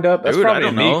anybody lined up? That's probably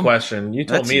a me question. You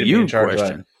told me to be in charge of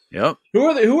that. Yep.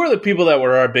 Who are the people that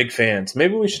were our big fans?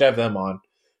 Maybe we should have them on.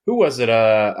 Who was it?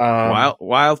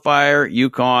 Wildfire,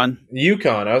 Yukon.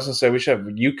 I was gonna say we should have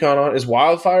Yukon on. Is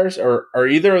Wildfires or are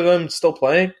either of them still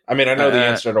playing? I mean, I know the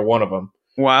answer to one of them.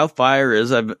 Wildfire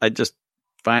is. I just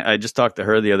talked to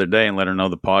her the other day and let her know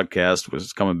the podcast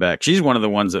was coming back. She's one of the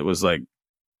ones that was like,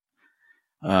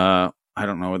 I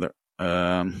don't know whether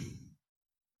I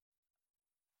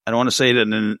don't want to say it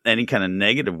in any kind of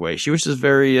negative way. She was just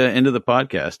very into the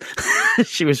podcast.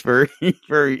 She was very,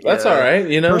 very. That's all right.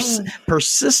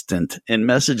 Persistent in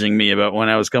messaging me about when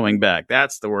I was coming back.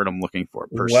 That's the word I'm looking for.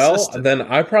 Persistent. Well, then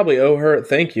I probably owe her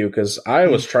thank you because I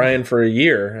was trying for a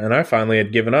year and I finally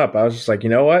had given up. I was just like, you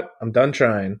know what? I'm done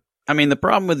trying. I mean, the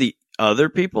problem with the other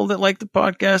people that like the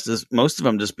podcast is most of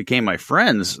them just became my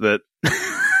friends that, but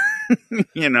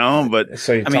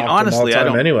so you I mean, talk to them all honestly, the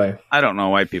time anyway. I don't know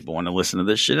why people want to listen to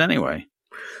this shit anyway.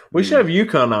 We should have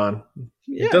Yukon on.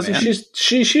 Yeah, Doesn't man.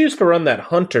 she used to run that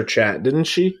Hunter chat, didn't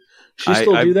she? She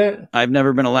still do that? I've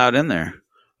never been allowed in there.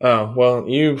 Oh, well,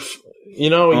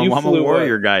 I'm a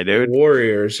warrior guy, dude.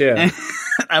 Warriors, yeah.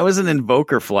 I was an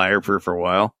invoker flyer for a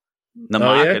while.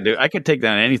 Namaka, yeah? dude. I could take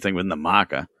down anything with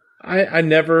Namaka. I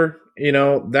never,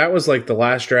 that was like the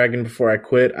last dragon before I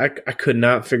quit. I could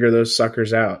not figure those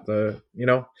suckers out.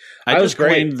 I was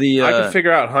great. I could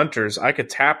figure out hunters. I could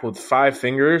tap with 5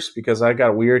 fingers because I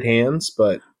got weird hands,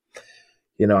 but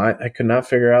I could not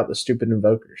figure out the stupid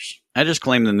invokers. I just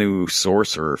claimed the new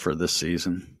sorcerer for this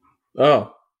season.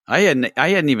 Oh, I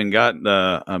hadn't even got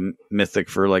a mythic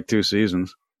for like 2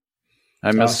 seasons.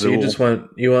 I missed. So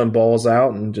you went balls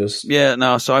out and just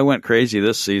So I went crazy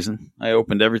this season. I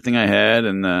opened everything I had,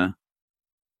 and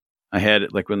I had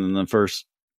it like within the first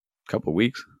couple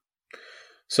weeks.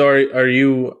 So are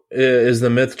you? Is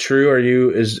the myth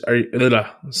true?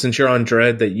 Since you're on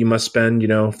Dread that you must spend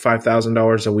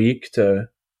 $5,000 a week to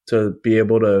be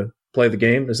able to play the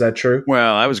game? Is that true?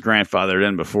 Well, I was grandfathered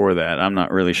in before that. I'm not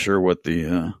really sure what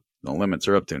the limits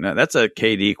are up to now. That's a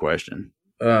KD question.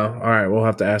 Oh, all right. We'll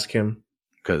have to ask him.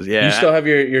 Because you still have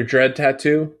your Dread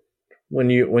tattoo when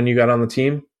you got on the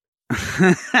team?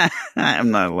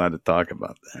 I'm not allowed to talk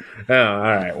about that. Oh,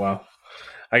 all right. Well,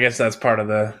 I guess that's part of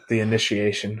the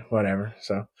initiation, whatever.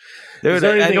 So, dude,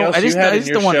 I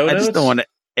just don't want to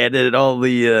edit all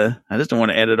the. I just don't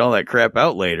want to edit all that crap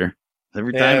out later.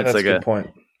 Every time it's like a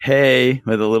point. Hey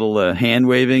with a little hand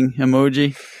waving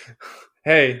emoji.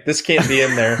 Hey, this can't be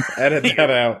in there. Edit that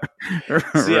out.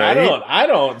 See, right? I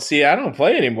don't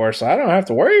play anymore, so I don't have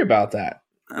to worry about that.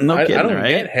 No kidding, I don't right?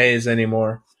 get haze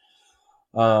anymore.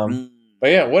 But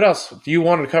yeah, what else? Do you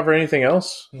want to cover anything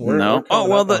else? No.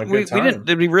 We didn't.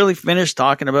 Did we really finish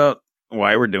talking about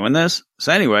why we're doing this?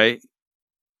 So anyway,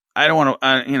 I don't want to.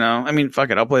 I mean,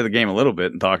 fuck it. I'll play the game a little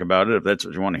bit and talk about it if that's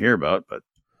what you want to hear about. But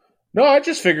no, I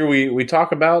just figure we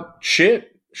talk about shit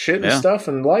and stuff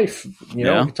in life. We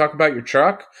could talk about your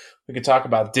truck. We could talk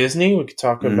about Disney. We could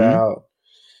talk about,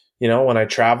 when I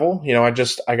travel.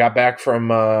 I got back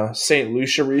from St.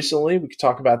 Lucia recently. We could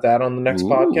talk about that on the next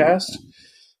podcast.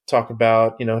 Talk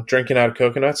about, drinking out of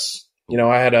coconuts.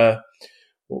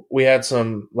 We had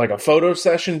some, like a photo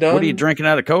session done. What are you drinking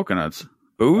out of coconuts?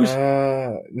 Booze?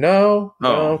 No,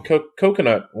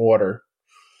 coconut water.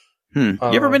 You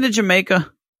ever been to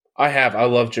Jamaica? I have. I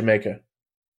love Jamaica.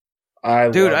 I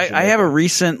have a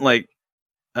recent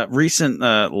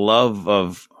love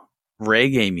of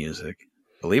reggae music.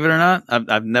 Believe it or not,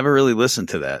 I've never really listened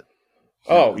to that.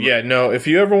 Oh yeah, no. If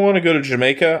you ever want to go to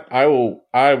Jamaica, I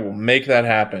will make that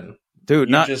happen, dude.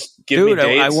 Just give me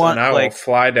dates, and I will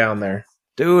fly down there,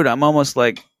 dude. I'm almost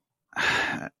like,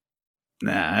 I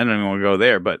don't even want to go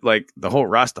there. But like the whole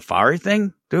Rastafari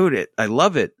thing, dude. I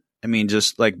love it. I mean,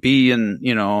 just like being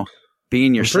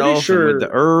yourself and with the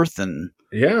earth and.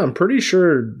 Yeah, I'm pretty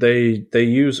sure they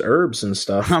use herbs and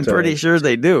stuff. I'm pretty sure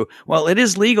they do. Well, it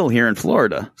is legal here in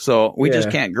Florida, so we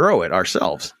just can't grow it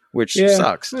ourselves, which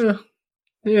sucks. Yeah.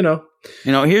 Here's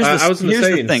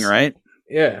the thing, right?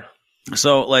 Yeah.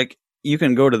 So, like, you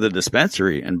can go to the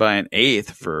dispensary and buy an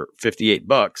eighth for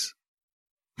 $58,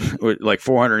 like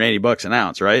 $480 an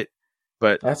ounce, right?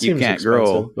 But you can't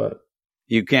grow.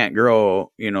 You can't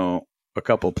grow, a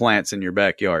couple plants in your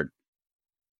backyard.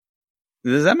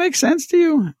 Does that make sense to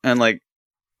you? And like,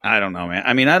 I don't know, man.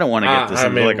 I mean, I don't want to get this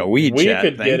into like a weed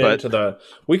chat thing,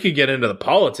 we could get into the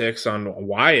politics on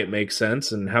why it makes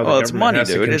sense and how the government money, has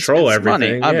dude. to control it's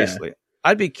everything. Money, obviously.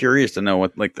 I'd be curious to know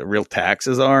what like the real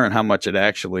taxes are and how much it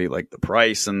actually like the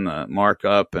price and the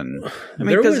markup and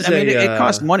it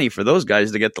costs money for those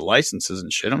guys to get the licenses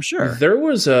and shit. I'm sure there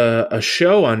was a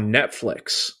show on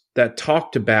Netflix that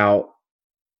talked about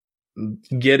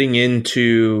getting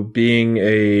into being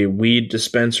a weed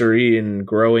dispensary and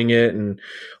growing it, and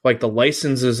like the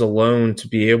licenses alone to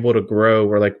be able to grow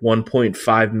were like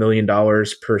 $1.5 million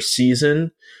per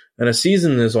season, and a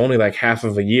season is only like half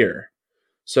of a year.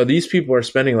 So these people are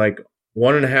spending like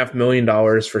 $1.5 million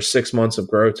for 6 months of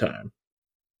grow time.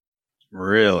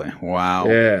 Really? Wow.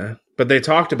 Yeah. But they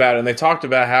talked about it, and they talked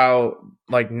about how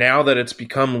like now that it's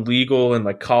become legal in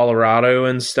like Colorado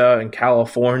and stuff and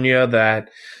California, that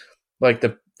like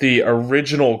the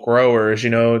original growers,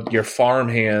 your farm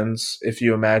hands, if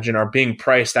you imagine, are being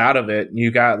priced out of it. And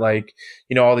you got like,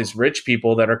 all these rich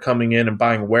people that are coming in and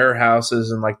buying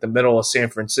warehouses in like the middle of San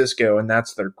Francisco, and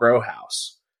that's their grow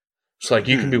house. So like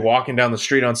you can be walking down the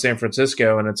street on San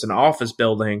Francisco and it's an office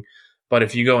building, but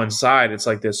if you go inside, it's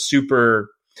like this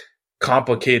super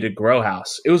complicated grow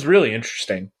house. It was really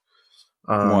interesting.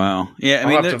 Wow. Yeah, I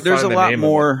mean, there's a lot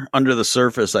more under the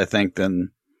surface, I think,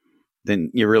 than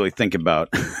you really think about.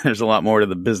 There's a lot more to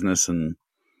the business. And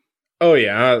oh,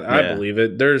 yeah, I believe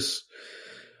it.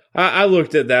 I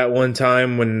looked at that one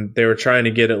time when they were trying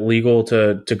to get it legal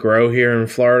to grow here in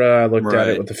Florida. I looked at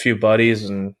it with a few buddies,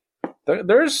 and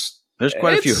there's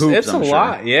quite a few hoops. It's a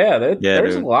lot. Yeah,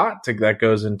 there's a lot that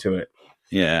goes into it.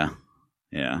 Yeah.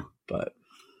 But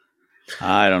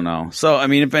I don't know. So, I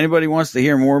mean, if anybody wants to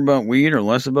hear more about weed or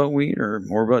less about weed or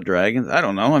more about dragons, I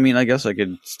don't know. I mean, I guess I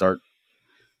could start,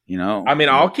 I mean,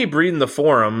 I'll keep reading the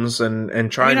forums and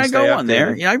trying to stay I go on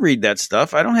there. Yeah, I read that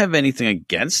stuff. I don't have anything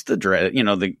against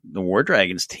the War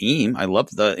Dragons team. I love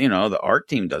the art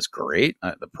team does great.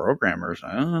 The programmers,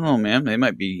 I don't know, man. They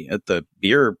might be at the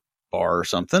beer bar or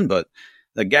something, but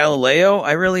the Galileo,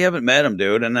 I really haven't met him,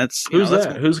 dude. And that's who's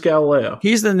that? Who's Galileo?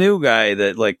 He's the new guy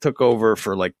that took over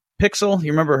for Pixel.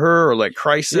 You remember her, or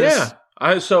Crisis?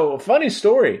 Yeah. So funny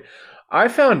story. I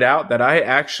found out that I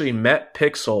actually met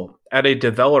Pixel at a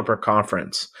developer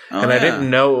conference, and I didn't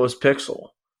know it was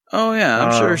Pixel. Oh yeah,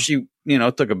 I'm sure she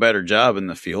took a better job in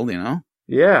the field. Yeah,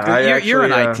 you're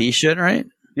an IT shit, right?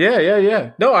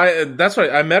 Yeah. No, that's why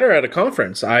I met her at a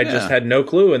conference. I just had no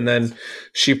clue, and then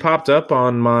she popped up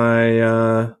on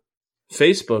my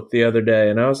Facebook the other day,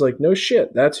 and I was like, "No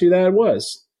shit, that's who that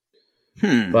was."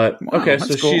 But okay,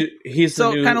 so cool. He's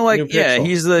the new, kind of new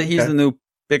Pixel. He's the new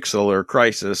Pixel or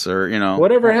Crisis or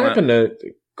whatever happened to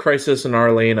Crisis and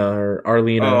Arlena.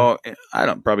 Oh, I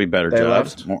don't probably better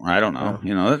jobs. I don't know.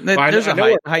 There's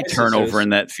a high turnover in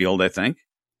that field, I think.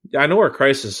 I know where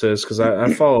Crisis is because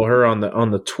I follow her on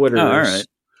the Twitter. Oh, all right.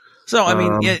 So I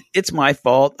mean, it's my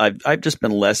fault. I've just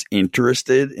been less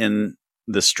interested in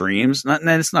the streams. And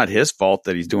it's not his fault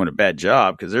that he's doing a bad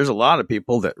job, because there's a lot of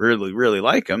people that really, really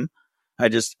like him. I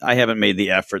haven't made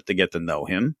the effort to get to know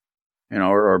him,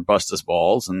 or bust his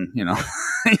balls, and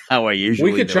how I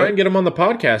usually. We could try and get him on the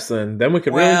podcast. Then we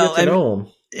could really get to know him.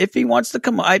 If he wants to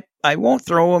come, I won't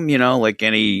throw him,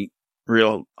 any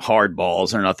real hard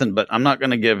balls or nothing. But I'm not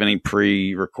going to give any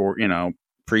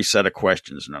preset of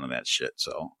questions, none of that shit.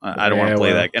 So I don't want to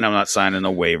play that, and I'm not signing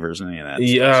no waivers and any of that.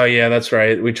 Yeah, yeah, that's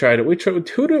right. We tried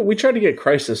to get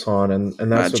Crisis on, and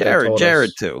that's what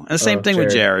Jared too. And the same thing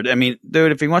with Jared. I mean,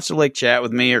 dude, if he wants to chat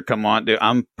with me or come on, dude,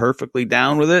 I'm perfectly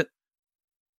down with it.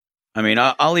 I mean,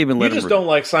 I'll even let him. You just don't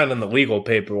like signing the legal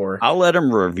paperwork. I'll let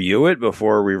him review it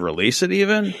before we release it.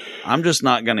 Even I'm just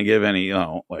not going to give any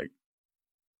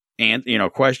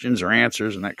questions or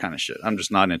answers and that kind of shit. I'm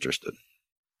just not interested.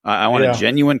 I want a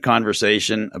genuine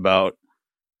conversation about,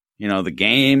 the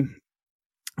game.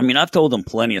 I mean, I've told them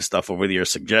plenty of stuff over the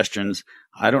years, suggestions.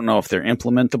 I don't know if they're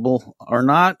implementable or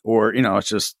not, or, it's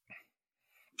just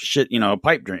shit,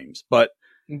 pipe dreams. But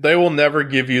they will never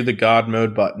give you the God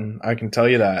mode button. I can tell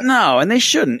you that. No, and they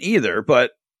shouldn't either.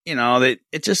 But,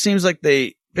 it just seems like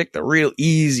they pick the real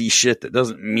easy shit that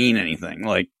doesn't mean anything,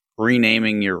 like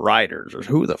renaming your riders, or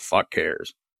who the fuck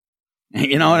cares?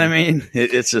 You know what I mean?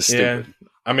 It's just stupid. Yeah.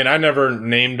 I mean, I never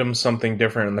named them something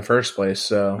different in the first place.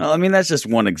 So, well, I mean, that's just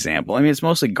one example. I mean, it's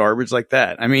mostly garbage like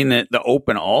that. I mean, the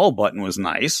open all button was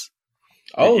nice.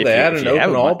 Oh, they added an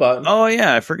open all button. Oh,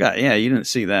 yeah, I forgot. Yeah, you didn't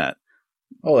see that.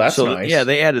 Oh, that's nice. Yeah,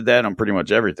 they added that on pretty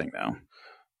much everything now.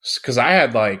 Because I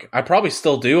had I probably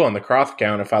still do on the Croth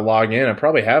account. If I log in, I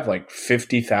probably have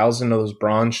 50,000 of those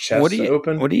bronze chests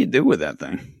open. What do you do with that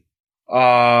thing?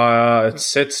 It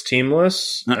sits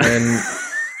teamless, and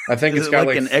I think it's got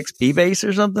an XP base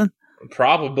or something.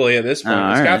 Probably at this point,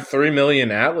 it's got 3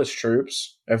 million Atlas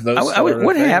troops. If those,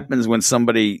 what happens when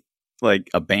somebody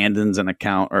abandons an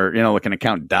account, or an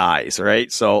account dies,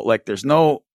 right? So there's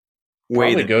no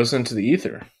way that goes into the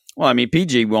ether. Well, I mean,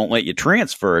 PG won't let you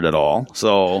transfer it at all.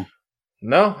 So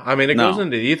no, I mean it goes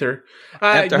into ether.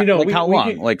 After, how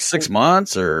long? 6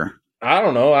 months, or I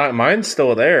don't know. Mine's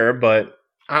still there, but.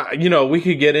 We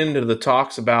could get into the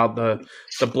talks about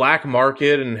the black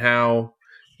market and how,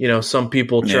 some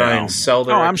people try and sell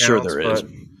their accounts. I'm sure there is.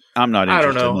 I'm not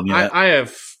interested. I don't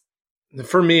know.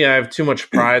 For me, I have too much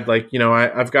pride.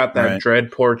 I've got that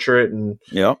Dread portrait, and,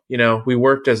 we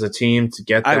worked as a team to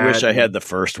get that. I wish I had the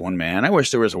first one, man. I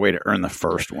wish there was a way to earn the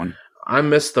first one. I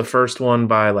missed the first one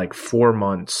by 4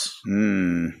 months.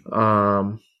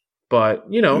 But, I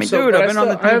mean, dude, I've been on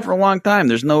the team for a long time.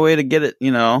 There's no way to get it,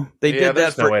 They did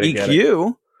that for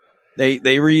EQ.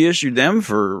 They reissued them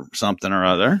for something or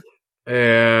other.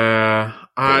 Yeah.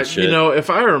 If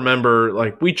I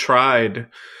remember, we tried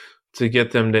to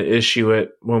get them to issue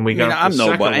it when we got the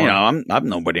second one. I'm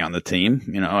nobody on the team.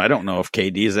 I don't know if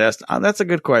KD's asked. That's a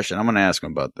good question. I'm going to ask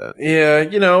him about that. Yeah,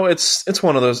 it's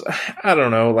one of those, I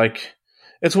don't know,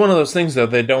 it's one of those things though.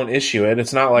 They don't issue it.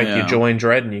 It's not like you join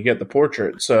Dredd and you get the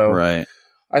portrait. So right.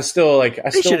 I still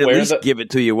should at least give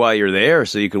it to you while you're there,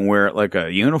 so you can wear it like a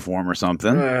uniform or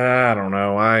something. I don't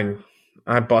know.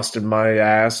 I busted my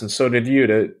ass, and so did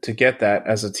you to get that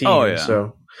as a team. Oh, yeah.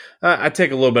 So I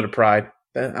take a little bit of pride.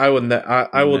 I wouldn't.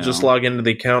 I will just log into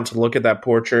the account to look at that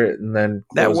portrait, and then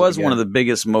that was one of the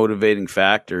biggest motivating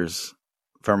factors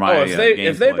for my.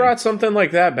 If they brought something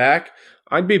like that back,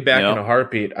 I'd be back in a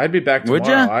heartbeat. I'd be back tomorrow.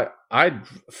 Would you?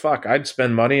 I'd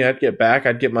spend money. I'd get back.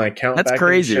 I'd get my account back. That's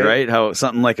crazy, right? How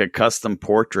something like a custom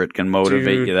portrait can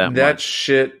motivate you that much. That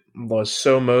shit was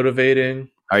so motivating.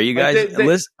 Are you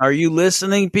guys are you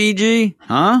listening, PG?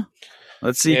 Huh?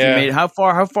 Let's see if you made it. How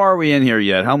far are we in here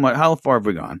yet? How far have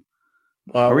we gone?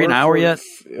 Are we an hour yet?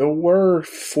 We're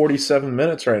 47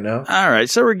 minutes right now. All right,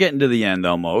 so we're getting to the end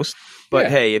almost. But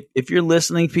hey, if you're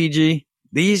listening, PG,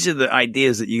 these are the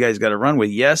ideas that you guys got to run with.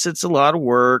 Yes, it's a lot of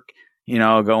work.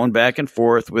 Going back and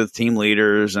forth with team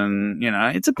leaders, and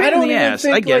it's a pain in the ass.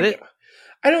 I get it.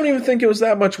 I don't even think it was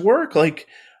that much work. Like,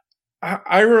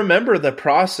 I remember the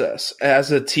process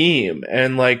as a team,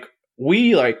 and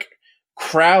we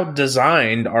crowd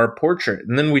designed our portrait,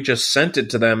 and then we just sent it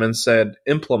to them and said,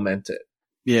 implement it.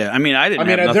 Yeah, I mean,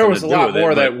 there was a lot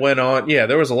more that went on. Yeah,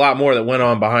 there was a lot more that went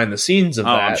on behind the scenes of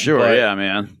that. I'm sure. But, yeah,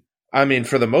 man. I mean,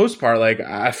 for the most part,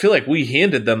 I feel like we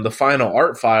handed them the final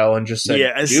art file and just said,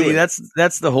 "Yeah, see,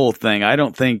 that's the whole thing." I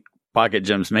don't think Pocket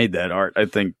Gems made that art. I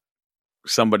think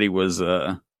somebody was,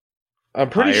 I'm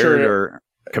pretty sure, or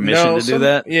commissioned to do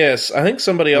that. Yes, I think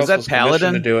somebody else was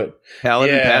commissioned to do it.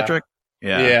 Paladin Patrick.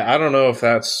 Yeah. I don't know if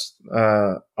that's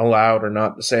allowed or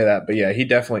not to say that, but yeah, he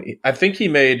definitely. I think he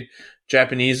made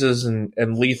Japanese's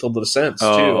and Lethal Descents too.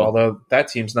 Although that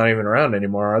team's not even around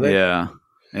anymore, are they? Yeah,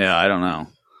 I don't know.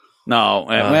 No,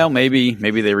 well, maybe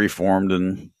they reformed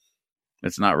and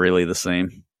it's not really the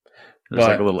same. There's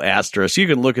like a little asterisk. You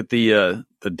can look at the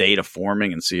date of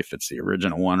forming and see if it's the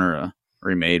original one or a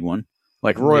remade one.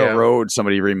 Like Royal Road,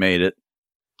 somebody remade it,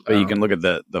 but you can look at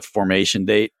the formation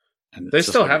date. And they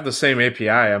still have the same API.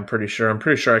 I'm pretty sure. I'm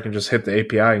pretty sure I can just hit the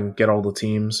API and get all the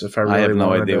teams if I really. I have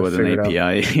no idea what an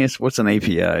API is. What's an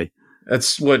API?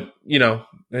 That's what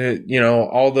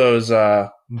all those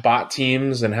bot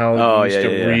teams and how they used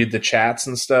to read the chats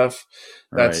and stuff.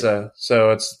 That's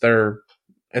so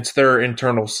it's their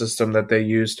internal system that they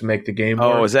use to make the game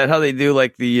work. Oh, is that how they do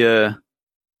like the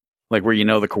like where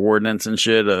the coordinates and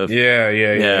shit of Yeah.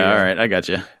 All right, I got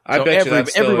you. I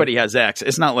bet everybody has access.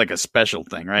 It's not like a special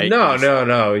thing, right?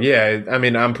 No. Yeah, I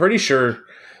mean, I'm pretty sure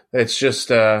it's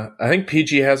just. I think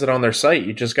PG has it on their site.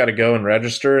 You just got to go and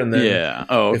register, and then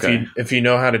if you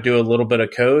know how to do a little bit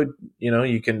of code,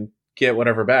 you can get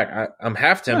whatever back. I'm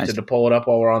half tempted to pull it up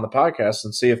while we're on the podcast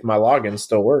and see if my login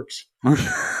still works.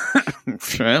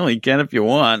 Well, you can if you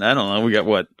want. I don't know. We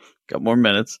got more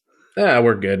minutes.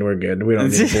 We're good. We don't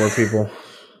need to bore people.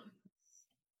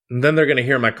 And then they're going to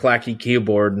hear my clacky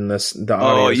keyboard and the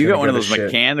audio. Oh, you got one of those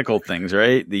mechanical things,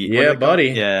 right?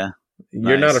 Buddy. Yeah.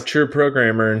 You're not a true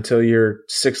programmer until you're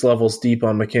 6 levels deep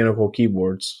on mechanical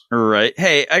keyboards. Right.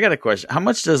 Hey, I got a question. How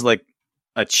much does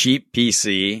a cheap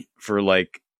PC for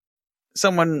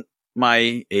someone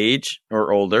my age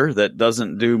or older that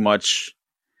doesn't do much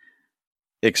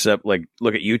except look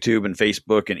at YouTube and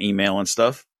Facebook and email and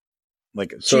stuff?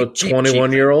 So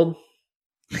 21-year-old?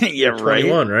 Yeah, right.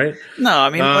 21, right? No, I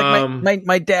mean,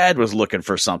 my dad was looking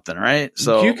for something, right?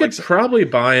 So you could probably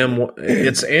buy him.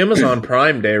 It's Amazon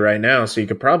Prime Day right now, so you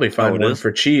could probably find one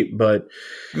for cheap. But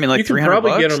I mean, you could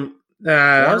probably get them.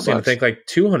 I was going to think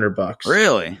 $200.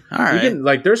 Really? All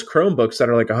right. There's Chromebooks that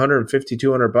are $150,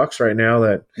 $200 right now.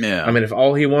 That I mean, if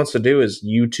all he wants to do is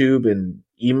YouTube and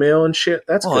email and shit,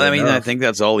 that's good enough. I think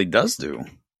that's all he does do.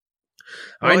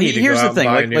 Here's the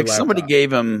thing: somebody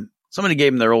gave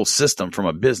him their old system from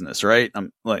a business, right?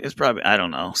 It's probably, I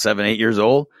don't know, 7-8 years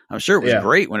old. I'm sure it was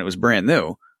great when it was brand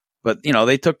new, but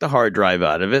they took the hard drive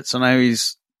out of it. So now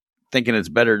he's thinking it's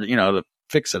better, to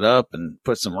fix it up and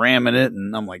put some RAM in it.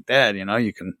 And I'm like, Dad,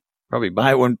 you can probably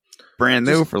buy one brand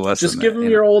new for less. Just give him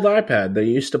your old iPad that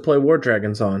you used to play War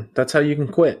Dragons on. That's how you can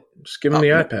quit. Just give him the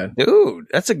iPad, dude.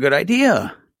 That's a good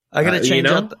idea. I gotta change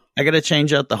out. I gotta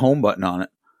change out the home button on it.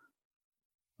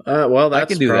 Well,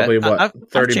 that's probably that. What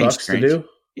 $30 to do.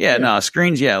 Yeah, no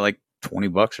screens. Yeah,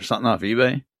 $20 or something off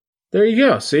eBay. There you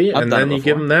go. See, and then you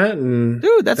give them that, and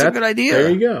dude, that's a good idea. There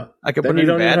you go. I could put a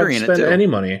new battery in it too. Spend any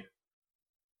money.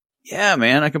 Yeah,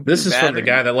 man, I could. This is from the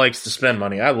guy that likes to spend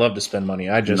money. I love to spend money.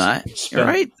 I just spend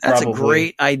right. That's a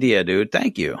great idea, dude.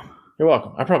 Thank you. You're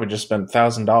welcome. I probably just spent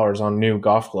 $1,000 on new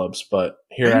golf clubs, but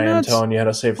here I am telling you how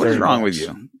to save $30. What's wrong with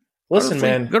you? Listen,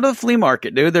 man, go to the flea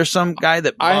market, dude. There's some guy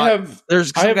that bought,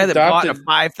 that bought a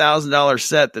 $5,000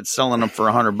 set that's selling them for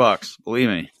 $100. Believe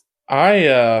me. I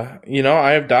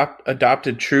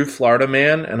adopted true Florida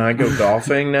man, and I go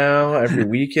golfing now every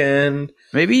weekend.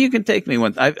 Maybe you can take me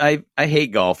one. I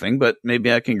hate golfing, but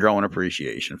maybe I can grow an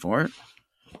appreciation for it.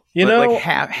 Like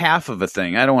half of a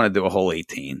thing. I don't want to do a whole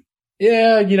 18.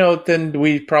 Yeah, then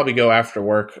we probably go after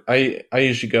work. I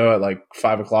usually go at like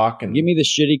 5 o'clock and give me the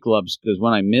shitty clubs, because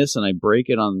when I miss and I break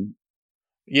it on.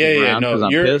 Yeah, no,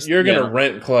 you're gonna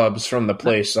rent clubs from the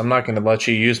place. I'm not gonna let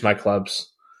you use my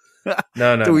clubs.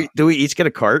 No. Do we each get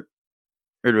a cart?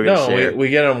 Or do we share? We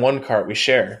get on one cart. We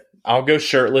share. I'll go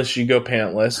shirtless. You go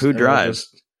pantless. Who drives?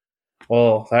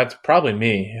 Well, that's probably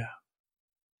me.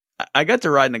 I got to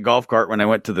ride in a golf cart when I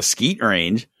went to the skeet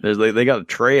range. They got a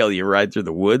trail you ride through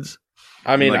the woods.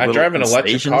 I mean, I drive an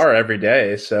electric car every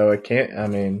day, so it can't. I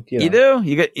mean, you do.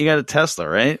 You got a Tesla,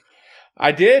 right?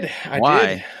 I did. Why?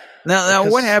 Did. Now,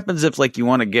 what happens if you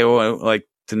want to go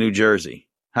to New Jersey?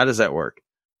 How does that work?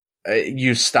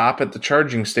 You stop at the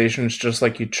charging stations just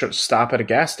like you stop at a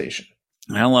gas station.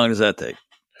 How long does that take?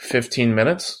 15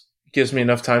 minutes. Gives me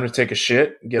enough time to take a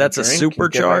shit. That's a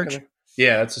supercharge?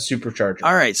 Yeah, that's a supercharger.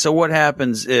 All right. So what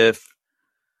happens if,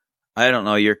 I don't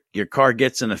know, your car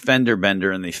gets in a fender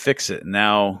bender and they fix it, and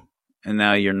now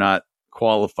you're not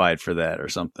qualified for that or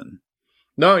something?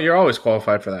 No, you're always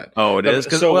qualified for that. Oh, it is?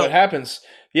 So what happens?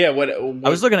 Yeah, what I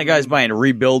was looking at guys buying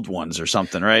rebuild ones or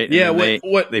something, right? Yeah,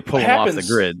 what they pull them off the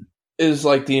grid. Is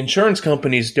the insurance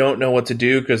companies don't know what to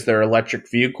do because they're electric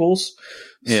vehicles.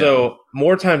 Yeah. So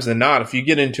more times than not, if you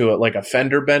get into it a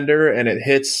fender bender and it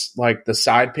hits the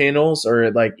side panels, or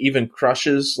it even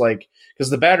crushes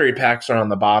because the battery packs are on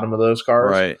the bottom of those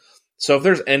cars, right? So if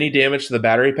there's any damage to the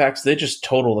battery packs, they just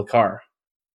total the car.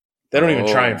 They don't even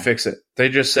try and fix it. They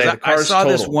just say the car's total. I saw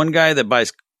this one guy that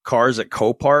buys cars at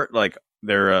Copart,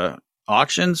 their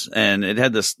auctions, and it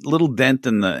had this little dent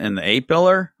in the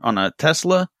A-pillar on a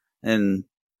Tesla, and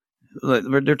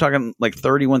they're talking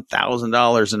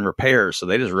 $31,000 in repairs, so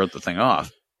they just wrote the thing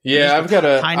off. Yeah, I've got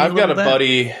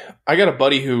a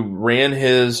buddy who ran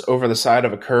his over the side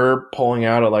of a curb pulling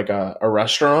out of a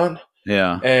restaurant.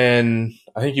 Yeah, and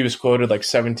I think he was quoted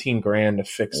 $17,000 to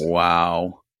fix it.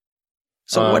 Wow.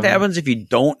 So what happens if you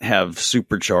don't have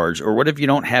supercharge, or what if you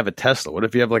don't have a Tesla? What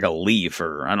if you have a Leaf,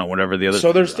 or I don't know, whatever the other?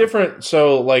 So there's different.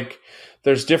 So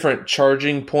there's different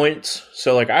charging points.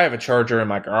 So I have a charger in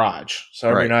my garage. So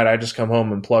every night I just come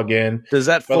home and plug in. Does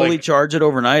that fully charge it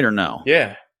overnight or no?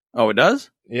 Yeah. Oh, it does?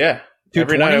 Yeah.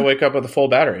 Every night I wake up with a full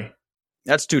battery.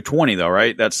 That's 220 though,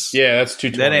 right? That's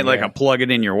 220. That ain't a plug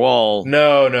it in your wall.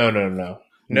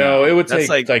 No, it would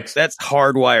take that's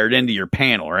hardwired into your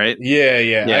panel, right?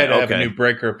 Yeah. I had to have a new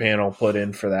breaker panel put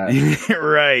in for that.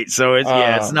 Right. So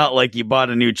it's not like you bought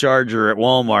a new charger at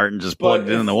Walmart and just plugged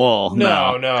it in the wall.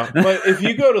 No. But if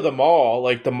you go to the mall,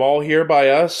 the mall here by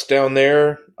us down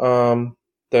there, the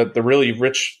really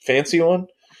rich fancy one,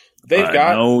 they've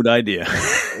got no idea.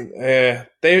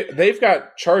 They've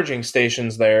got charging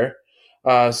stations there.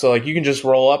 So you can just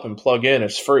roll up and plug in.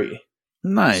 It's free.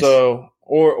 Nice. So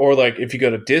or if you go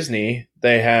to Disney,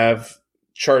 they have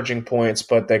charging points,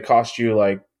 but they cost you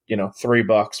 $3,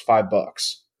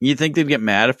 $5. You think they'd get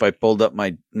mad if I pulled up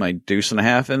my deuce and a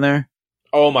half in there?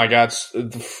 Oh my God,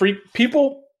 the freak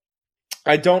people!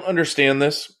 I don't understand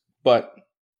this, but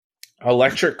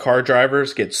electric car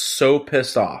drivers get so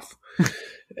pissed off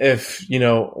if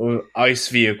ICE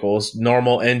vehicles,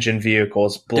 normal engine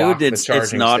vehicles, block the charging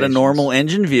it's not stations. A normal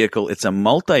engine vehicle. It's a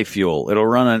multi-fuel. It'll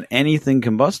run on anything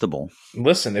combustible.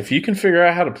 Listen, if you can figure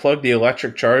out how to plug the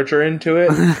electric charger into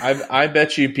it, I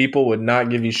bet you people would not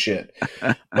give you shit.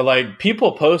 But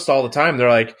people post all the time. They're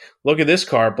like, "Look at this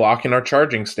car blocking our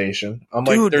charging station." I'm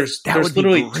like, "There's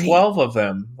literally 12 of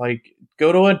them.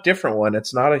 Go to a different one.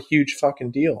 It's not a huge fucking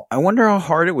deal." I wonder how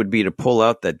hard it would be to pull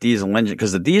out that diesel engine,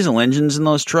 because the diesel engines in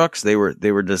those trucks, they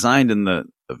were designed in the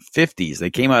 50s.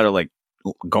 They came out of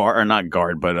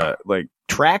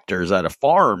tractors out of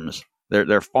farms.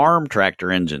 They're farm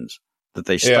tractor engines that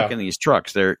they stuck in these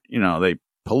trucks. They're they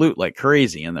pollute like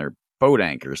crazy, and they're boat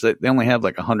anchors. They only have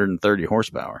 130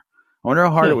 horsepower. I wonder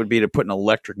how hard it would be to put an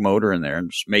electric motor in there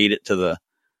and just made it to the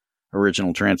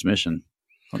original transmission.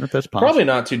 I wonder if that's possible. Probably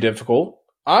not too difficult.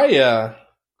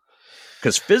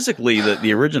 Because physically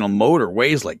the original motor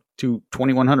weighs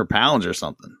 2,100 pounds or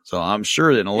something. So I'm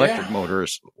sure that an electric motor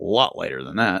is a lot lighter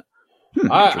than that.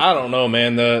 I don't know,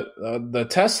 man. The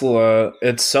Tesla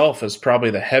itself is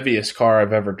probably the heaviest car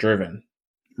I've ever driven.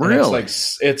 Really?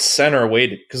 It's center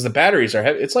weighted because the batteries are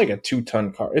heavy. It's like a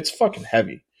 2-ton car. It's fucking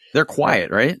heavy. They're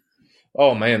quiet, right?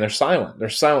 Oh man, they're silent. They're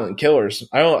silent killers.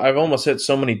 I've almost hit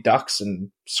so many ducks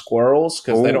and squirrels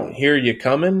because they don't hear you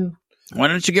coming. Why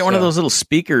don't you get one of those little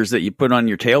speakers that you put on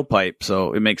your tailpipe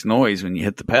so it makes noise when you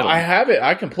hit the pedal? I have it.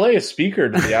 I can play a speaker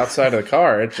to the outside of the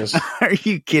car. It just. Are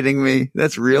you kidding me?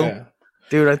 That's real,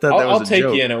 dude. I thought that was a joke. I'll take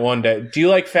you in it one day. Do you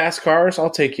like fast cars? I'll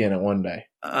take you in it one day.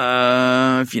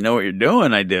 If you know what you're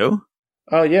doing, I do.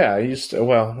 Oh yeah, I used to.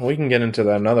 Well, we can get into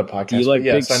that another podcast. Do you like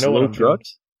big slow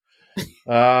trucks?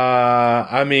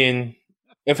 I mean,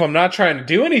 if I'm not trying to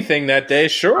do anything that day,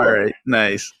 sure. All right,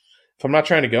 nice. If I'm not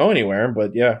trying to go anywhere,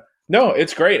 but yeah. No,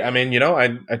 it's great. I mean,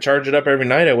 I charge it up every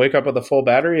night. I wake up with a full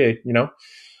battery.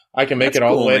 I can make it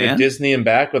all the way to Disney and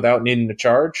back without needing to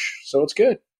charge. So it's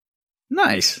good.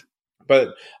 Nice. But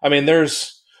I mean,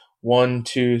 there's 1,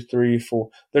 2, 3, 4.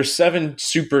 There's 7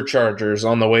 superchargers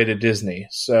on the way to Disney.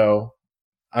 So,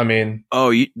 I mean.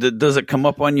 Oh, does it come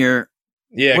up on your?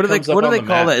 Yeah. What do they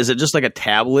call that? Is it just like a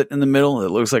tablet in the middle?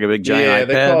 It looks like a big giant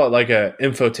iPad. Yeah, they call it like a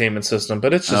infotainment system,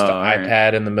 but it's just an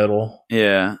iPad in the middle.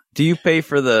 Yeah. Do you pay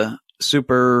for the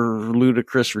super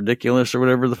ludicrous ridiculous or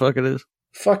whatever the fuck it is?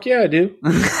 Fuck yeah, I do.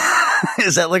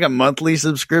 Is that like a monthly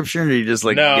subscription, or you just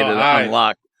get it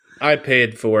unlocked? I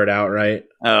paid for it outright.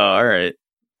 Oh, all right.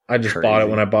 I just bought it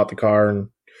when I bought the car, and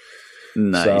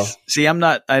nice. So. See,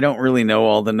 I don't really know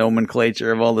all the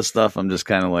nomenclature of all the stuff. I'm just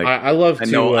kind of like, I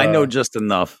know just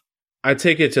enough. I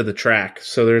take it to the track.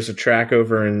 So there's a track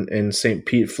over in St.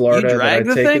 Pete, Florida. You drag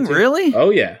the thing? Really?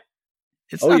 Oh, yeah.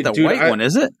 It's not the white one,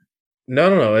 is it?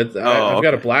 No. I've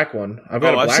got a black one.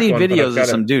 I've seen videos of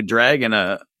some dude dragging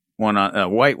a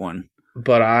white one.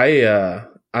 But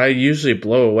I usually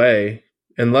blow away.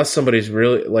 Unless somebody's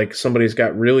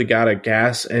got a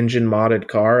gas engine modded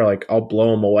car, like I'll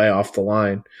blow them away off the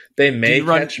line. They may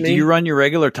catch me. Do you run your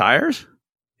regular tires?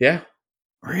 Yeah.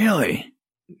 Really?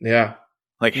 Yeah.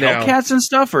 Like Hellcats and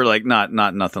stuff, or like nothing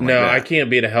like that? No, I can't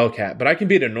beat a Hellcat, but I can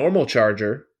beat a normal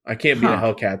Charger. I can't beat a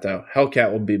Hellcat though.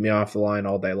 Hellcat will beat me off the line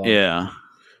all day long. Yeah.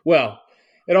 Well,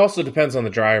 it also depends on the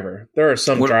driver. There are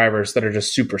some drivers that are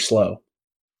just super slow.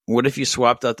 What if you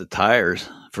swapped out the tires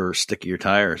for stickier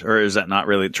tires? Or is that not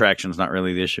really, traction's not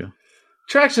really the issue?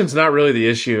 Traction's not really the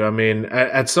issue. I mean,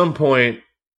 at some point,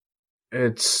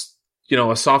 it's,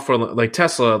 a software, like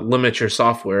Tesla limits your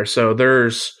software. So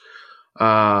there's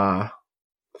third-party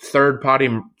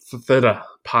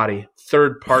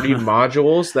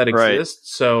modules that exist. Right.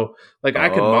 So, like, I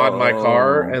can mod my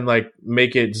car and, like,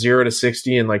 make it 0 to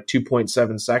 60 in, like,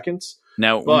 2.7 seconds.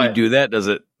 Now, when you do that, does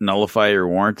it nullify your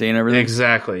warranty and everything?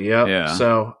 Exactly. Yep. Yeah.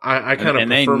 So I kind of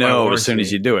and they know as soon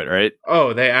as you do it, right?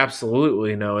 Oh, they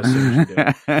absolutely know as soon as you do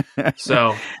it.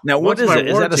 So now, what is it?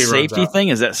 Is that a safety thing?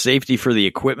 Is that safety for the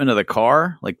equipment of the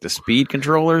car, like the speed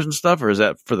controllers and stuff, or is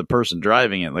that for the person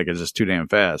driving it? Like it's just too damn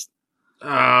fast.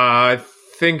 I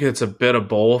think it's a bit of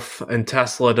both, and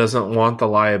Tesla doesn't want the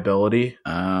liability.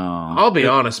 Oh, I'll be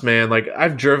honest, man. Like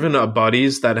I've driven a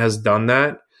buddies that has done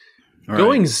that. Right.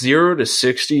 Going 0 to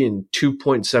 60 in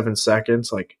 2.7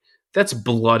 seconds, like that's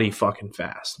bloody fucking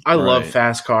fast. I love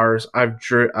fast cars. I've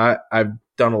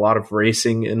done a lot of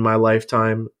racing in my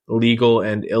lifetime, legal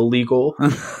and illegal.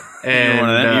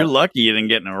 And you're lucky you didn't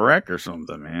get in a wreck or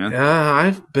something, man. Yeah,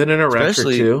 I've been in a wreck or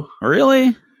two.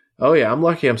 Really? Oh yeah, I'm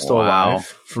lucky I'm still alive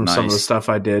from some of the stuff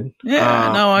I did.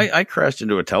 Yeah, no, I crashed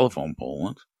into a telephone pole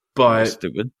once. But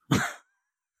stupid.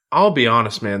 I'll be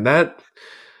honest, man. That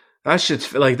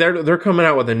shit's like they're coming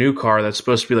out with a new car that's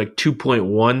supposed to be like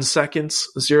 2.1 seconds,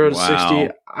 0 to 60.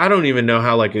 I don't even know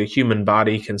how like a human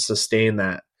body can sustain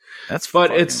that. It's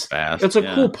fast. It's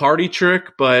a cool party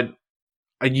trick, but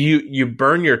you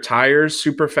burn your tires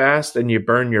super fast and you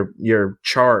burn your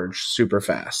charge super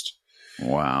fast.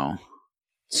 Wow.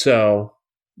 So,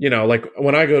 like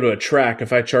when I go to a track,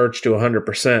 if I charge to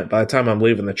 100%, by the time I'm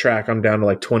leaving the track, I'm down to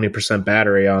like 20%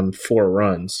 battery on 4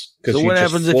 runs because you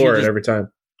just floor it every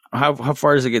time. How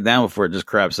far does it get down before it just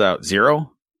craps out? 0?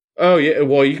 Oh yeah,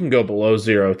 well you can go below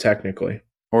 0 technically.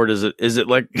 Or is it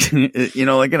like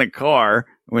like in a car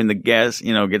when the gas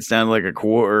gets down to like a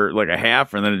quarter, like a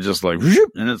half, and then it just like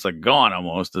and it's like gone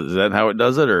almost? Is that how it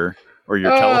does it, or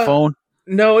your telephone?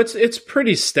 No, it's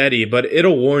pretty steady, but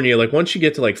it'll warn you. Like once you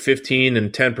get to like 15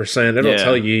 and 10%, it'll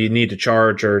tell you need to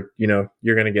charge, or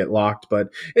you're gonna get locked. But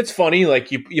it's funny, like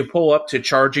you pull up to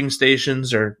charging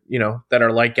stations, or that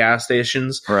are like gas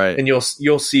stations, right? And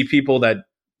you'll see people that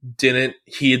didn't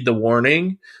heed the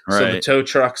warning, right. So the tow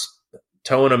truck's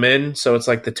towing them in. So it's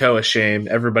like the tow of shame.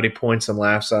 Everybody points and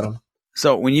laughs at them.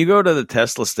 So when you go to the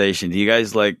Tesla station, do you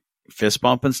guys like fist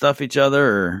bump and stuff each other,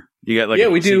 or you got like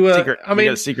we do. Secret, you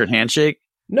got a secret handshake?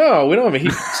 No, we don't have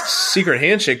a secret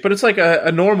handshake, but it's like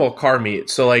a normal car meet.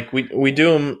 So like we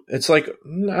do them. It's like,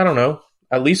 I don't know.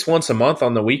 at least once a month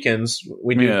on the weekends,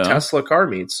 we do Tesla car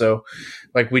meets. So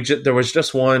like there was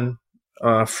just one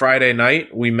Friday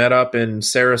night. We met up in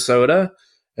Sarasota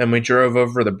and we drove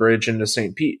over the bridge into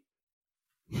St. Pete.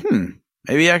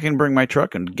 Maybe I can bring my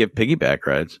truck and give piggyback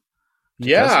rides.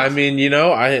 Yeah, Teslas. I mean,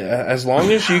 as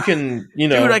long as you can,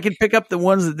 Dude, I can pick up the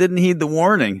ones that didn't heed the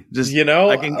warning. Just,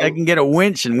 I can get a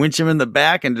winch and winch them in the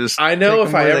back and just. I know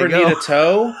if I ever need a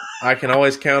tow, I can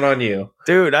always count on you.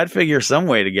 Dude, I'd figure some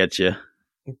way to get you.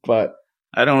 But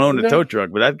I don't own a tow truck,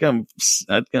 but I'd come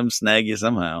snag you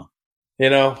somehow.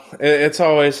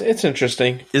 It's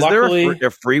interesting. Is there a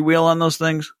freewheel on those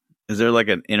things? Is there like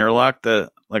an interlock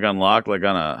to like unlock like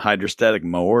on a hydrostatic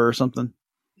mower or something?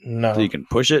 No. So you can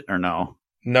push it or no?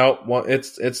 No. Well,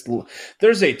 it's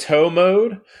there's a tow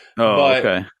mode. Oh, but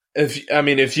okay.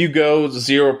 If you go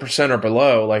 0% or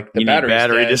below, like the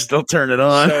battery to still turn it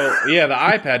on. So yeah, the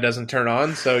iPad doesn't turn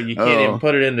on, so you can't even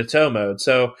put it into tow mode.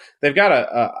 So they've got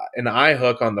an eye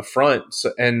hook on the front,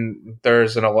 and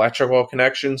there's an electrical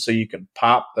connection, so you can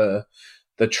pop the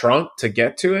trunk to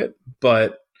get to it.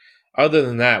 But other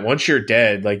than that, once you're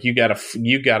dead, like you gotta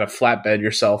flatbed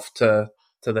yourself to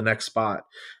the next spot.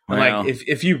 And like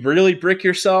if you really brick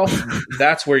yourself,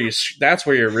 that's where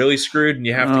you're really screwed, and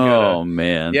you have to go.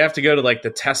 Man, you have to go to like the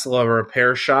Tesla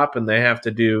repair shop, and they have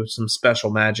to do some special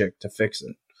magic to fix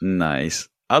it. Nice.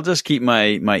 I'll just keep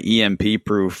my EMP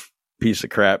proof piece of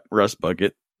crap rust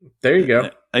bucket. There you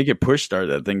go. I could push start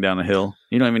that thing down a hill.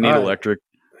 You don't even need electric.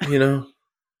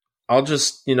 I'll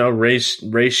just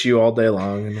race you all day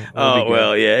long. And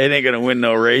well, yeah, it ain't gonna win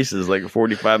no races like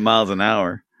 45 miles an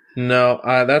hour. No,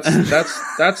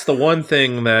 that's the one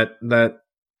thing that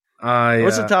I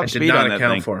what's the top speed did not on that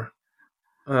account thing? For.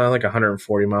 Like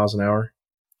 140 miles an hour.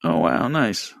 Oh wow,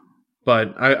 nice.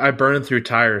 But I burned through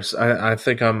tires. I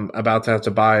think I'm about to have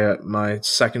to buy my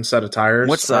second set of tires.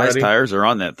 What size tires are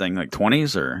on that thing? Like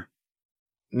 20s or?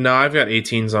 No, I've got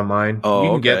 18s on mine. Oh,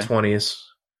 you can get 20s.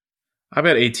 I've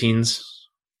got 18s.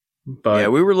 But yeah,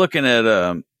 we were looking at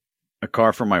a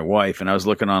car for my wife, and I was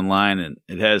looking online, and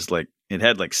it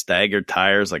had like staggered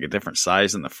tires, like a different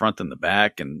size in the front and the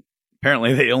back, and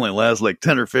apparently they only last like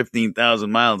 10 or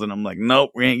 15,000 miles. And I'm like,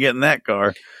 nope, we ain't getting that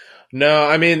car. No,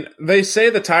 I mean, they say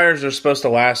the tires are supposed to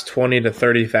last 20 to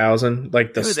 30,000.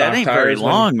 Like the stock that ain't tires, very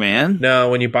long, man. No,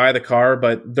 when you buy the car,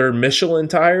 but they're Michelin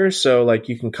tires, so like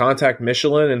you can contact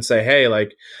Michelin and say, hey,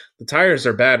 like the tires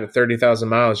are bad at 30,000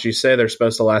 miles. You say they're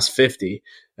supposed to last 50,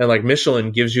 and like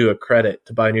Michelin gives you a credit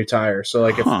to buy new tires. So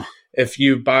like if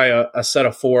you buy a set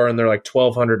of 4 and they're like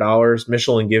 $1,200,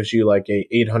 Michelin gives you like a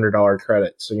 $800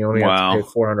 credit. So you only have to pay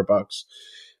 $400.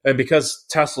 And because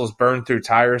Teslas burn through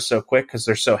tires so quick because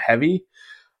they're so heavy,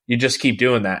 you just keep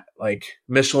doing that. Like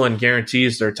Michelin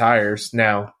guarantees their tires.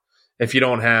 Now, if you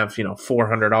don't have,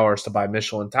 $400 to buy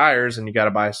Michelin tires and you got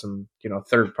to buy some,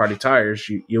 third-party tires,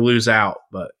 you lose out.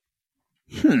 But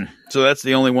so that's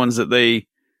the only ones that they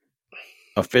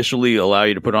officially allow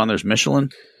you to put on. There's Michelin.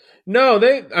 No,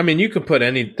 you can put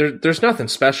any. There's nothing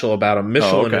special about them.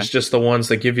 Michelin is just the ones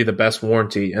that give you the best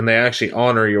warranty, and they actually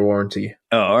honor your warranty.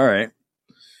 Oh, all right.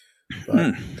 But,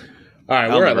 all right,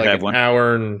 we're at like an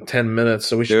hour and 10 minutes,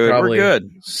 so we should probably. We're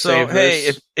good. So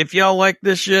hey, if y'all like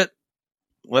this shit,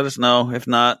 let us know. If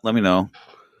not, let me know.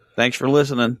 Thanks for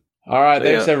listening. All right,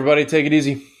 thanks everybody. Take it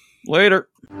easy. Later.